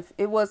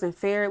wasn't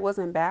fair. It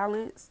wasn't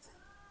balanced.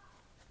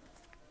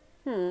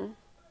 Why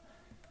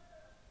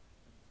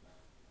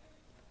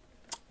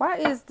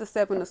is the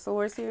Seven of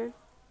Swords here?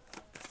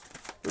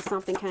 If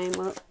something came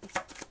up.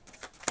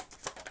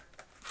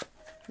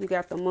 You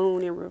got the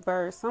Moon in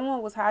reverse.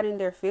 Someone was hiding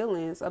their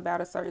feelings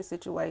about a certain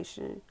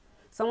situation.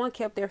 Someone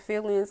kept their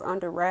feelings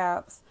under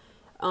wraps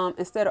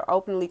instead of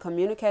openly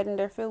communicating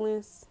their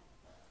feelings.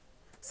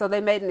 So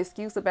they made an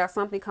excuse about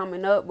something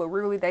coming up, but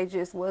really they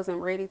just wasn't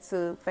ready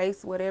to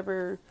face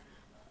whatever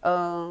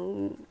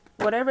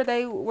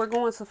they were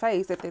going to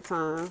face at the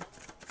time.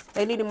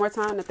 They needed more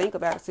time to think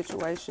about a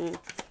situation.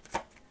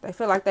 They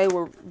feel like they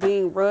were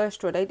being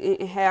rushed, or they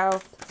didn't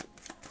have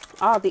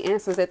all the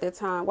answers at that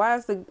time. Why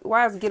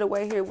is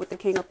getaway here with the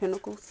King of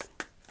Pentacles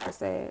for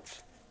Sag?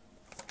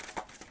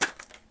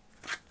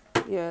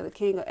 Yeah, the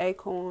King of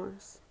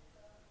Acorns.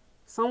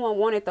 Someone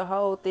wanted the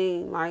whole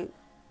thing, like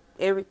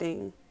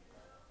everything.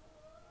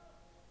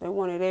 They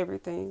wanted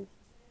everything.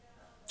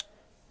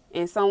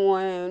 And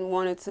someone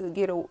wanted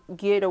to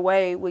get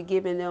away with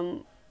giving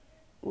them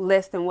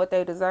less than what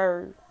they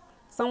deserved.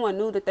 Someone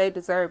knew that they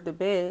deserved the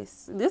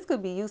best. This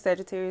could be you,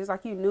 Sagittarius.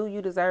 Like you knew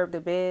you deserved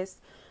the best.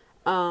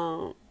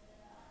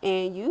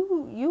 And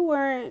you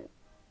weren't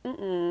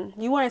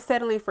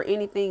settling for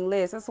anything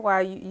less. That's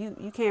why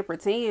you can't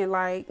pretend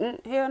like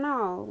hell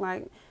no.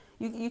 Like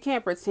you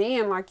can't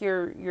pretend like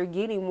you're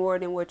getting more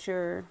than what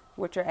you're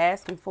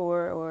asking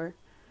for, or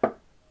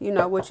you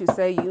know what you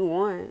say you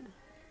want.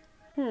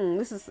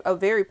 This is a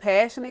very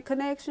passionate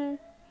connection.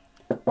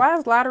 Why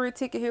is lottery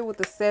ticket here with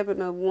the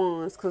Seven of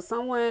Wands? Because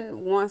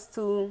someone wants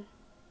to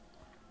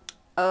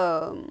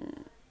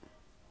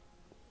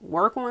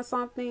work on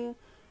something,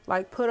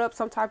 like put up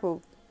some type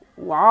of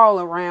wall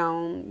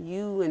around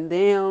you and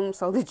them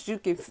so that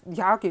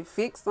y'all can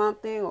fix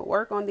something or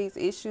work on these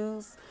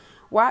issues.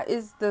 Why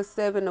is the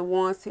Seven of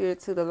Wands here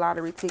to the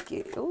lottery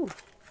ticket? Ooh,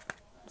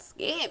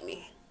 scared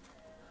me.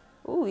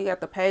 Ooh, you got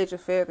the Page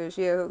of Feathers.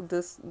 Yeah,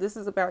 this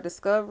is about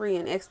discovery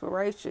and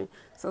exploration.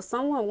 So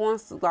someone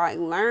wants to like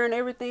learn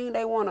everything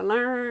they want to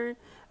learn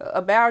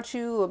about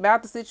you,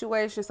 about the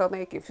situation, so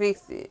they can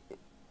fix it.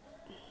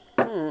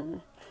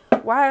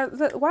 Why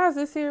is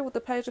this here with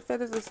the Page of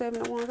Feathers and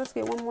Seven of Wands? Let's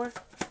get one more.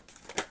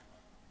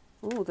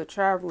 Ooh, the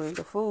Traveler,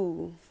 the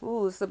Fool.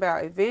 Ooh, it's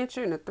about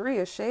adventure and the Three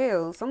of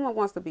Shells. Someone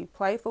wants to be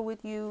playful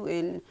with you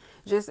and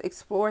just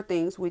explore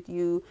things with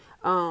you.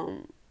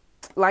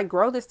 Like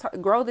grow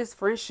this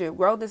friendship,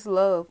 grow this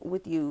love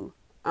with you.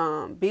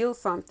 Build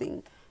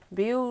something.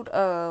 Build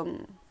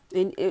and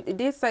it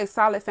did say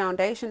solid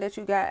foundation that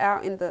you got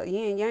out in the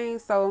yin yang.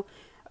 So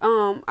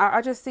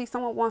I just see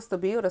someone wants to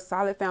build a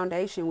solid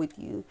foundation with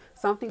you,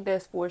 something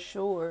that's for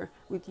sure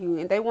with you,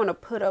 and they want to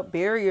put up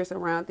barriers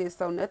around this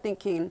so nothing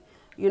can,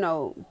 you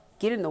know,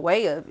 get in the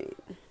way of it.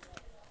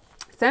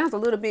 Sounds a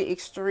little bit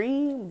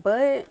extreme,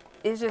 but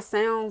it just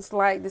sounds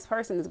like this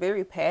person is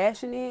very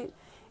passionate.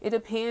 It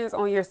depends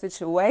on your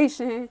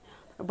situation,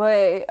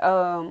 but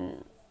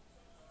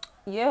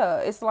yeah,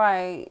 it's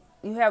like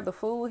you have the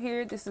Fool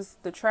here. This is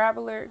the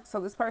Traveler.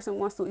 So this person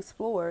wants to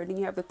explore. Then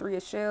you have the Three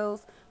of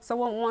Shells.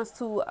 Someone wants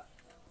to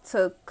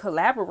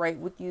collaborate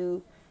with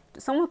you.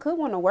 Someone could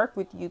want to work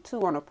with you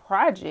too on a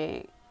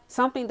project.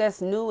 Something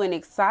that's new and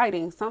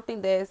exciting.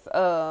 Something that's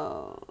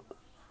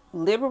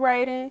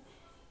liberating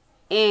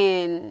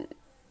and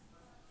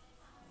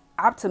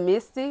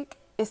optimistic.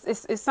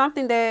 It's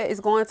something that is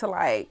going to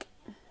like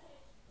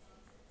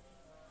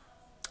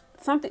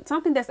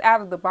something that's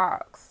out of the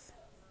box.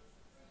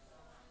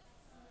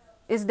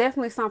 It's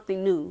definitely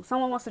something new.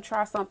 Someone wants to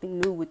try something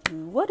new with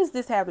you. What is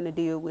this having to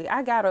deal with?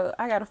 I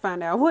gotta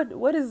find out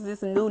what is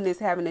this newness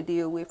having to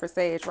deal with for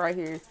Sage right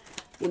here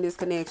in this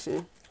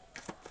connection.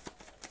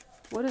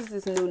 What is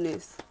this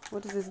newness?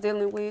 What is this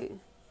dealing with?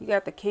 You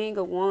got the King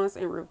of Wands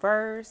in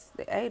reverse,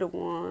 the Eight of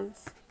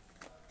Wands.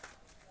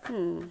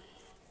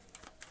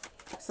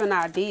 It's an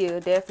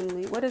idea,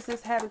 definitely. What is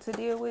this having to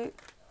deal with?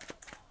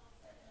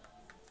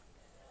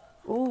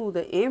 Ooh,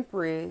 the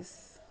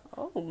Empress.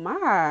 Oh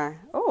my.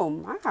 Oh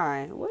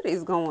my. What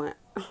is going?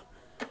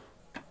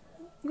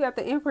 You got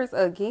the Empress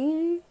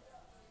again?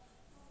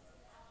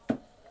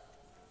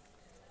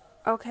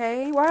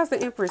 Okay, why is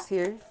the Empress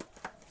here?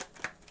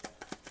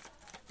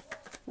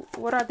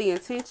 What are the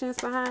intentions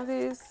behind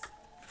this?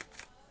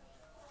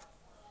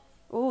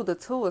 Ooh, the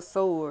Two of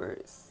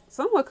Swords.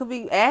 Someone could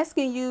be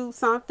asking you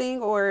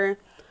something or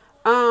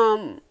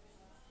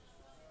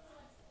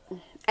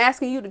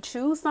asking you to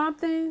choose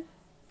something.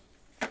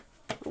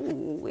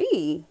 Ooh,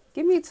 wee.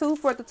 Give me 2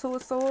 for the Two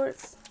of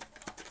Swords.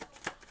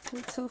 Give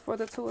me 2 for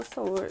the Two of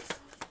Swords.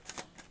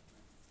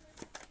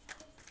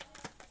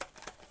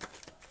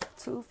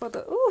 2 for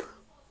the, ooh,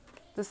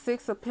 the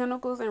Six of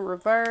Pentacles in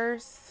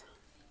reverse.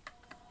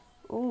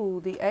 Ooh,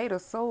 the Eight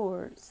of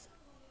Swords.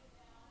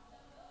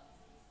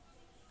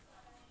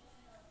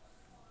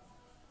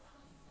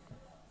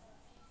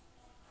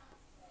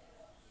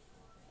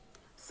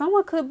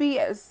 Someone could be,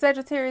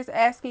 Sagittarius,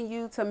 asking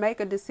you to make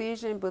a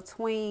decision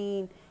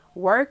between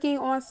working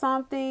on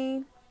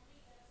something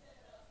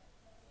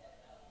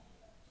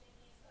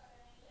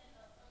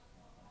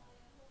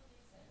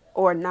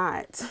or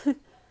not.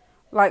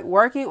 Like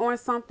working on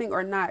something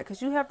or not.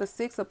 Because you have the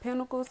Six of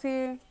Pentacles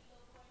here.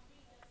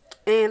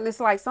 And it's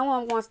like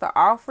someone wants to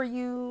offer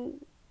you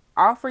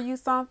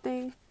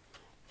something.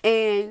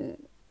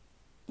 And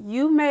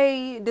you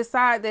may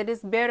decide that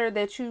it's better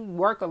that you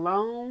work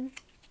alone.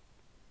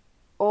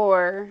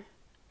 Or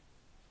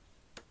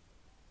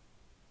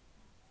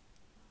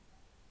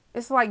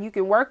it's like you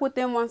can work with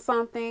them on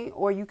something,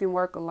 or you can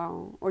work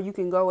alone, or you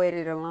can go at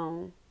it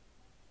alone.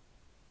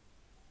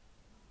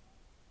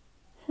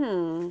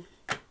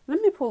 Let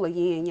me pull a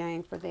yin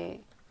yang for that.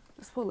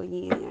 Let's pull a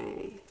yin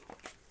yang.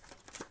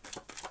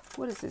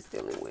 What is this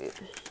dealing with?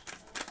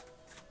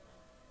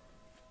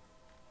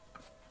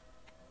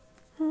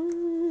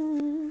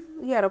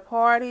 You got a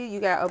party,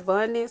 you got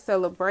abundance,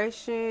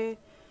 celebration,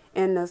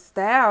 and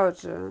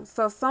nostalgia.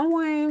 So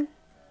someone,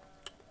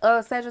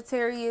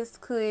 Sagittarius,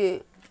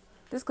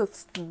 this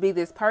could be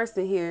this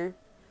person here.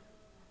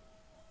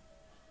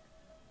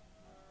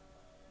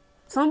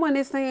 Someone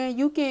is saying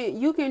you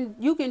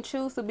can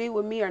choose to be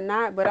with me or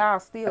not, but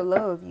I'll still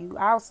love you.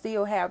 I'll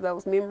still have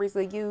those memories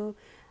of you.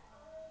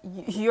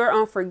 You're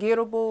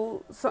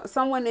unforgettable.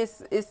 Someone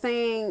is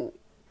saying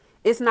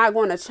it's not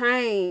going to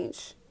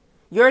change.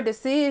 Your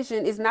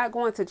decision is not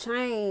going to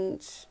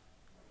change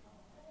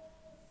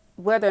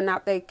whether or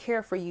not they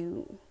care for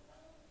you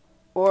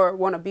or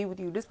want to be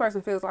with you. This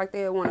person feels like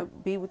they want to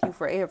be with you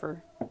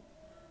forever.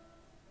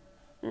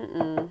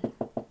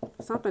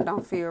 Something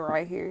don't feel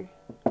right here.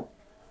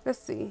 Let's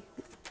see.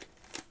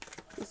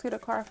 Let's get a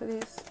card for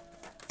this.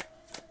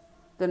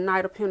 The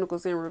Knight of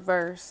Pentacles in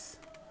reverse.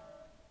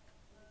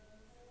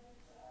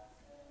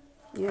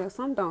 Yeah,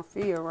 something don't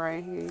feel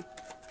right here.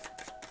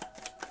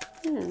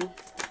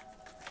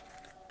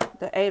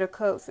 The Eight of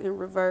Cups in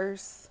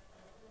reverse.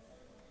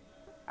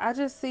 I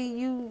just see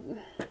you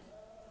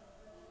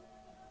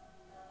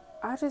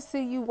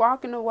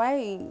walking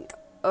away.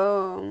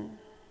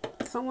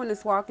 Someone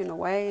is walking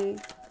away.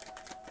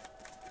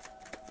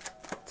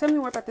 Tell me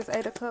more about this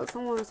Eight of Cups.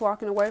 Someone is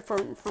walking away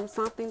from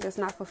something that's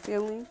not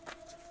fulfilling.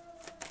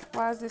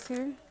 Why is this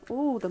here?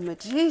 Ooh, the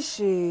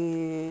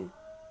Magician.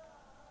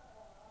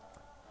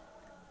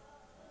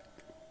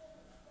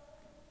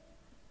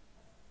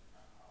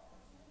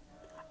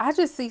 I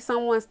just see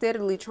someone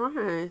steadily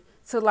trying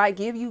to like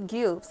give you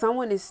gifts.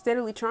 Someone is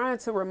steadily trying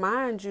to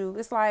remind you.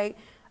 It's like,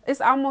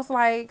 it's almost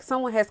like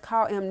someone has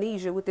caught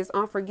amnesia with this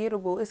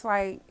unforgettable. It's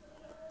like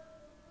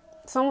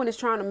someone is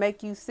trying to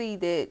make you see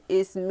that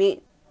it's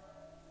meant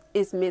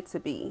to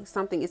be.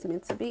 Something is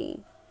meant to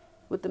be.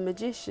 With the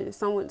Magician,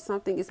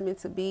 something is meant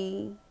to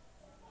be.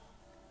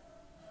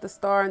 The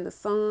Star and the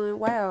Sun.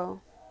 Wow.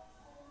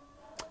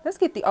 Let's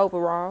get the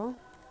overall.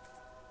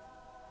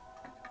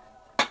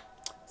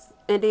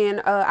 And then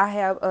I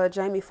have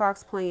Jamie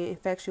Foxx playing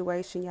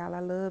Infatuation. Y'all, I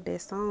love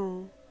that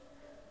song.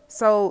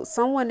 So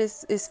someone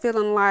is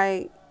feeling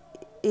like,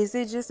 is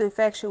it just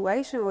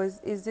infatuation or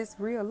is this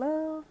real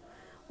love?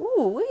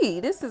 Ooh,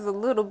 this is a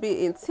little bit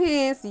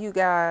intense, you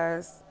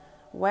guys.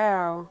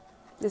 Wow,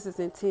 this is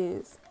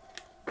intense.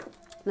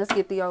 Let's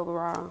get the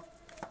overall.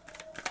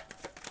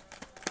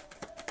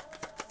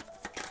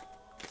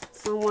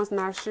 Someone's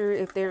not sure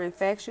if they're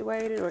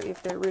infatuated or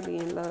if they're really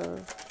in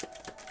love.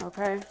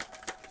 Okay.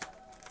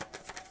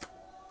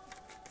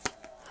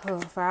 Oh,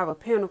 Five of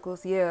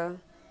Pentacles, yeah.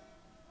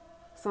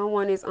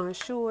 Someone is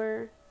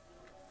unsure.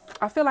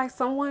 I feel like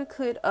someone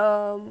could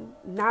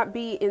not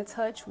be in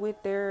touch with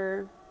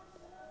their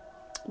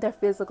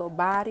physical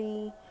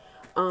body,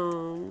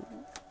 um,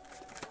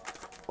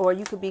 or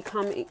you could be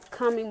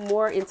coming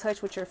more in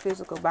touch with your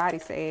physical body,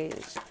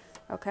 Sage.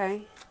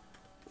 Okay,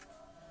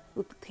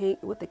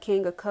 with the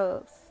King of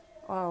Cups.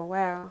 Oh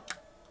wow.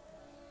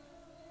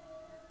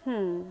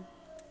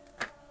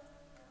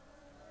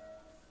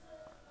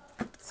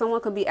 Someone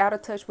could be out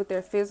of touch with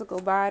their physical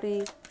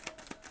body,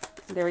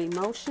 their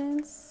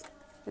emotions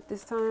at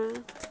this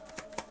time.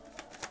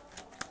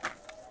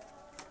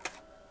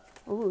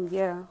 Ooh,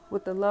 yeah,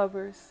 with the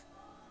Lovers.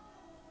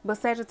 But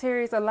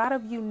Sagittarius, a lot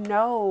of you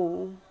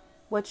know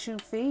what you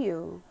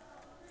feel.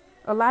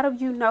 A lot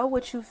of you know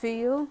what you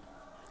feel,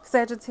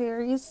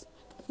 Sagittarius,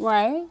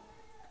 right?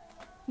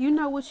 You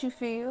know what you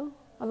feel.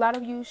 A lot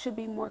of you should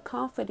be more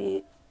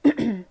confident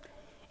in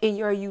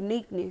your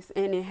uniqueness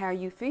and in how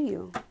you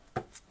feel.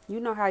 You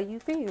know how you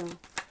feel.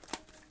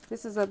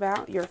 This is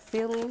about your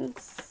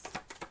feelings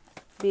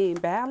being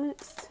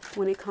balanced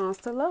when it comes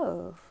to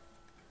love.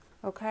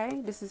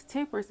 Okay? This is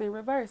Temperance in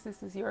reverse.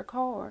 This is your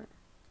card.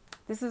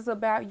 This is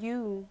about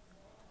you,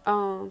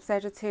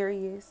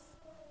 Sagittarius,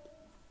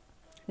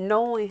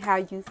 knowing how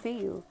you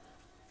feel,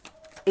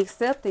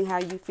 accepting how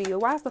you feel.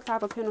 Why is the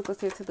Five of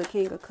Pentacles here to the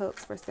King of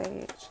Cups for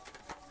Sag?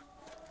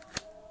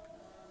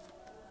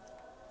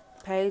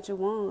 Page of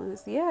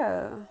Wands.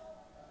 Yeah.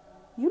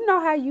 You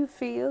know how you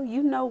feel.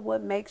 You know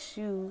what makes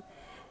you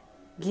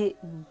get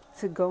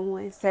to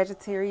going,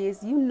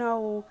 Sagittarius.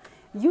 You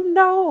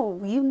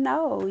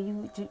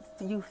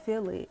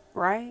feel it,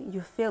 right?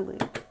 You feel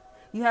it.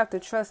 You have to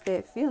trust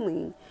that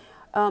feeling.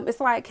 It's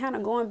like kind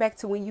of going back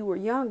to when you were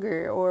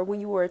younger or when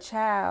you were a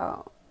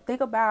child.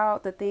 Think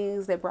about the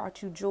things that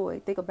brought you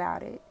joy. Think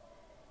about it.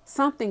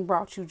 Something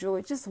brought you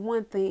joy. Just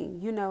one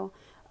thing,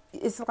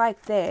 It's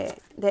like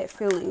that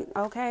feeling,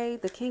 okay?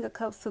 The King of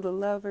Cups to the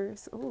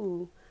Lovers.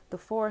 Ooh, the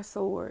Four of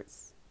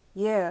Swords.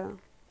 Yeah.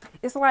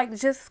 It's like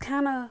just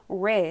kind of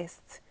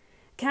rest,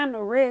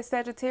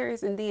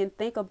 Sagittarius, and then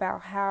think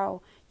about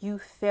how you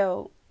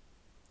felt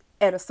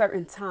at a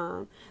certain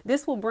time.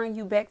 This will bring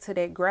you back to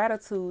that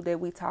gratitude that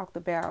we talked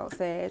about,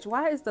 Sag.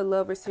 Why is the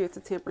Lovers here to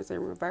Temperance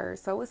in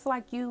reverse? So it's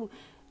like you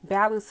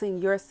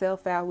balancing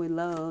yourself out with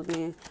love,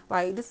 and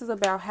like this is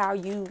about how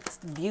you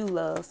view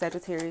love,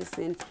 Sagittarius,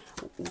 and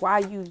why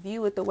you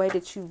view it the way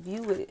that you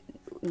view it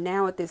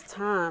now at this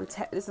time.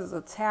 This is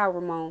a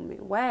Tower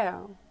moment.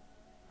 Wow.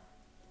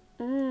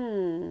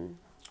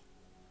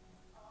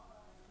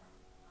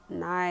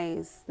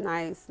 Nice,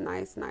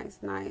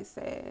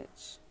 Sag.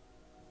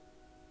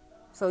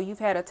 So you've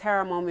had a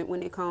Tower moment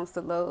when it comes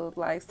to love,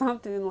 like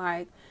something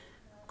like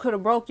could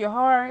have broke your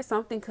heart,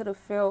 something could have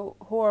felt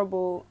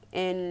horrible,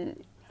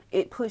 and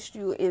it pushed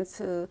you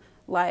into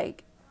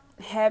like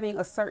having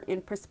a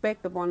certain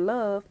perspective on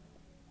love.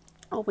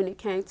 Oh, when it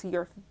came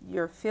to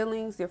your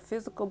feelings, your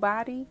physical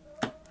body.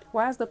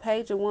 Why is the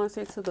Page of Wands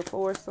here to the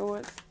Four of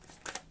Swords?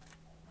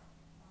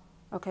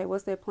 Okay,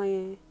 what's that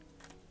plan?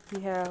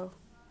 We have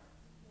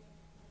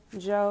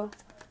Joe.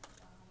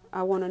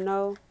 I want to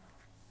know.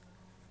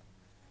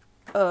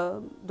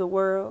 The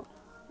World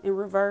in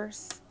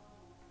reverse.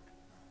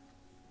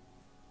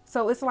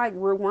 So it's like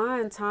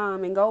rewind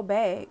time and go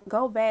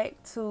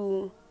back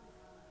to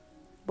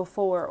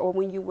before or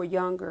when you were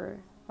younger,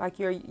 like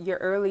your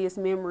earliest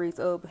memories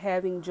of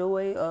having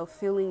joy, of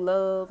feeling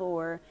love,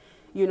 or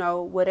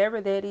whatever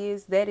that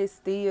is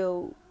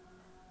still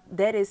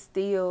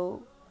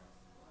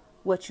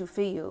what you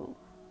feel.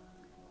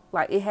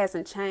 Like it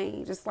hasn't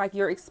changed. It's like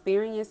your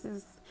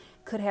experiences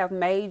could have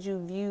made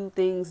you view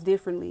things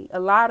differently, a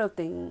lot of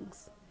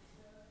things.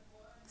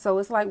 So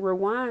it's like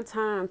rewind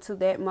time to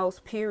that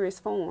most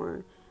purest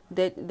form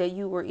that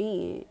you were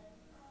in.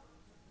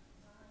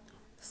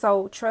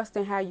 So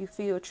trusting how you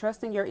feel,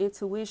 trusting your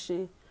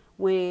intuition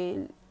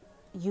when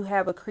you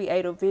have a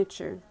creative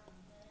venture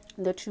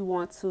that you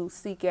want to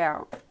seek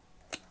out.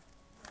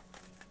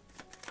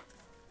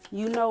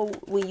 You know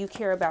when you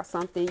care about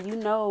something, you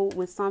know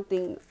when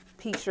something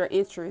piques your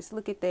interest.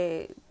 Look at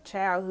that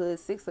childhood,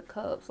 Six of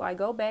Cups. Like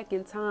go back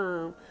in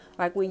time,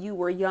 like when you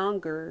were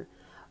younger,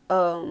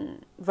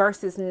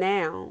 versus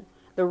now.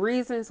 The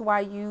reasons why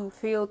you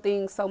feel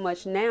things so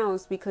much now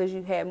is because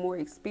you had more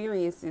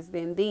experiences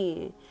than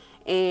then.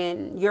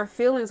 And your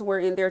feelings were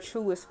in their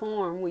truest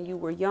form when you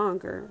were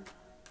younger.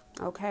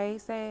 Okay,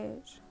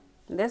 Sag?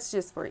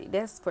 That's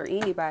for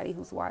anybody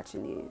who's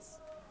watching this.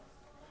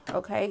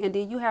 Okay, and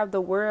then you have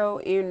the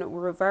World in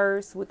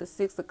reverse with the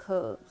Six of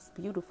Cups.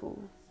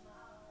 Beautiful.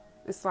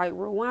 It's like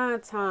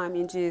rewind time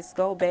and just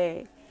go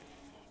back.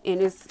 And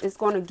it's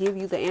going to give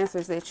you the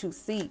answers that you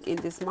seek in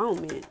this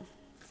moment.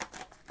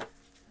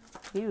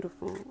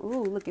 Beautiful.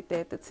 Ooh, look at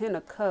that. The Ten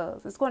of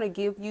Cups. It's going to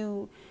give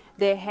you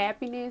that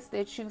happiness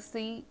that you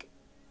seek,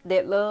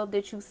 that love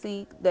that you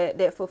seek,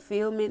 that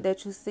fulfillment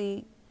that you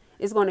seek.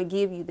 It's going to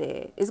give you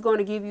that. It's going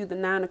to give you the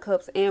 9 of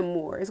Cups and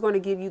more. It's going to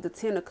give you the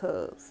 10 of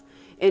Cups.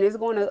 And it's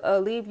going to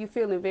leave you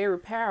feeling very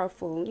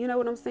powerful. You know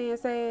what I'm saying,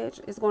 Sag?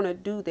 It's going to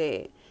do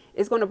that.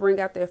 It's going to bring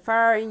out that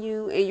fire in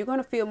you, and you're going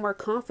to feel more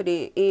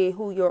confident in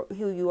who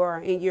you are,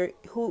 and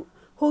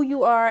who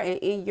you are, and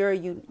in your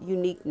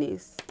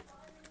uniqueness.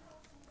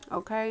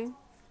 Okay?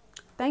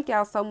 Thank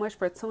y'all so much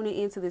for tuning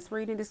into this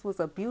reading. This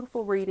was a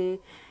beautiful reading,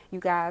 you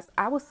guys.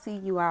 I will see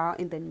you all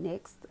in the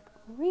next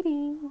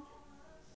reading.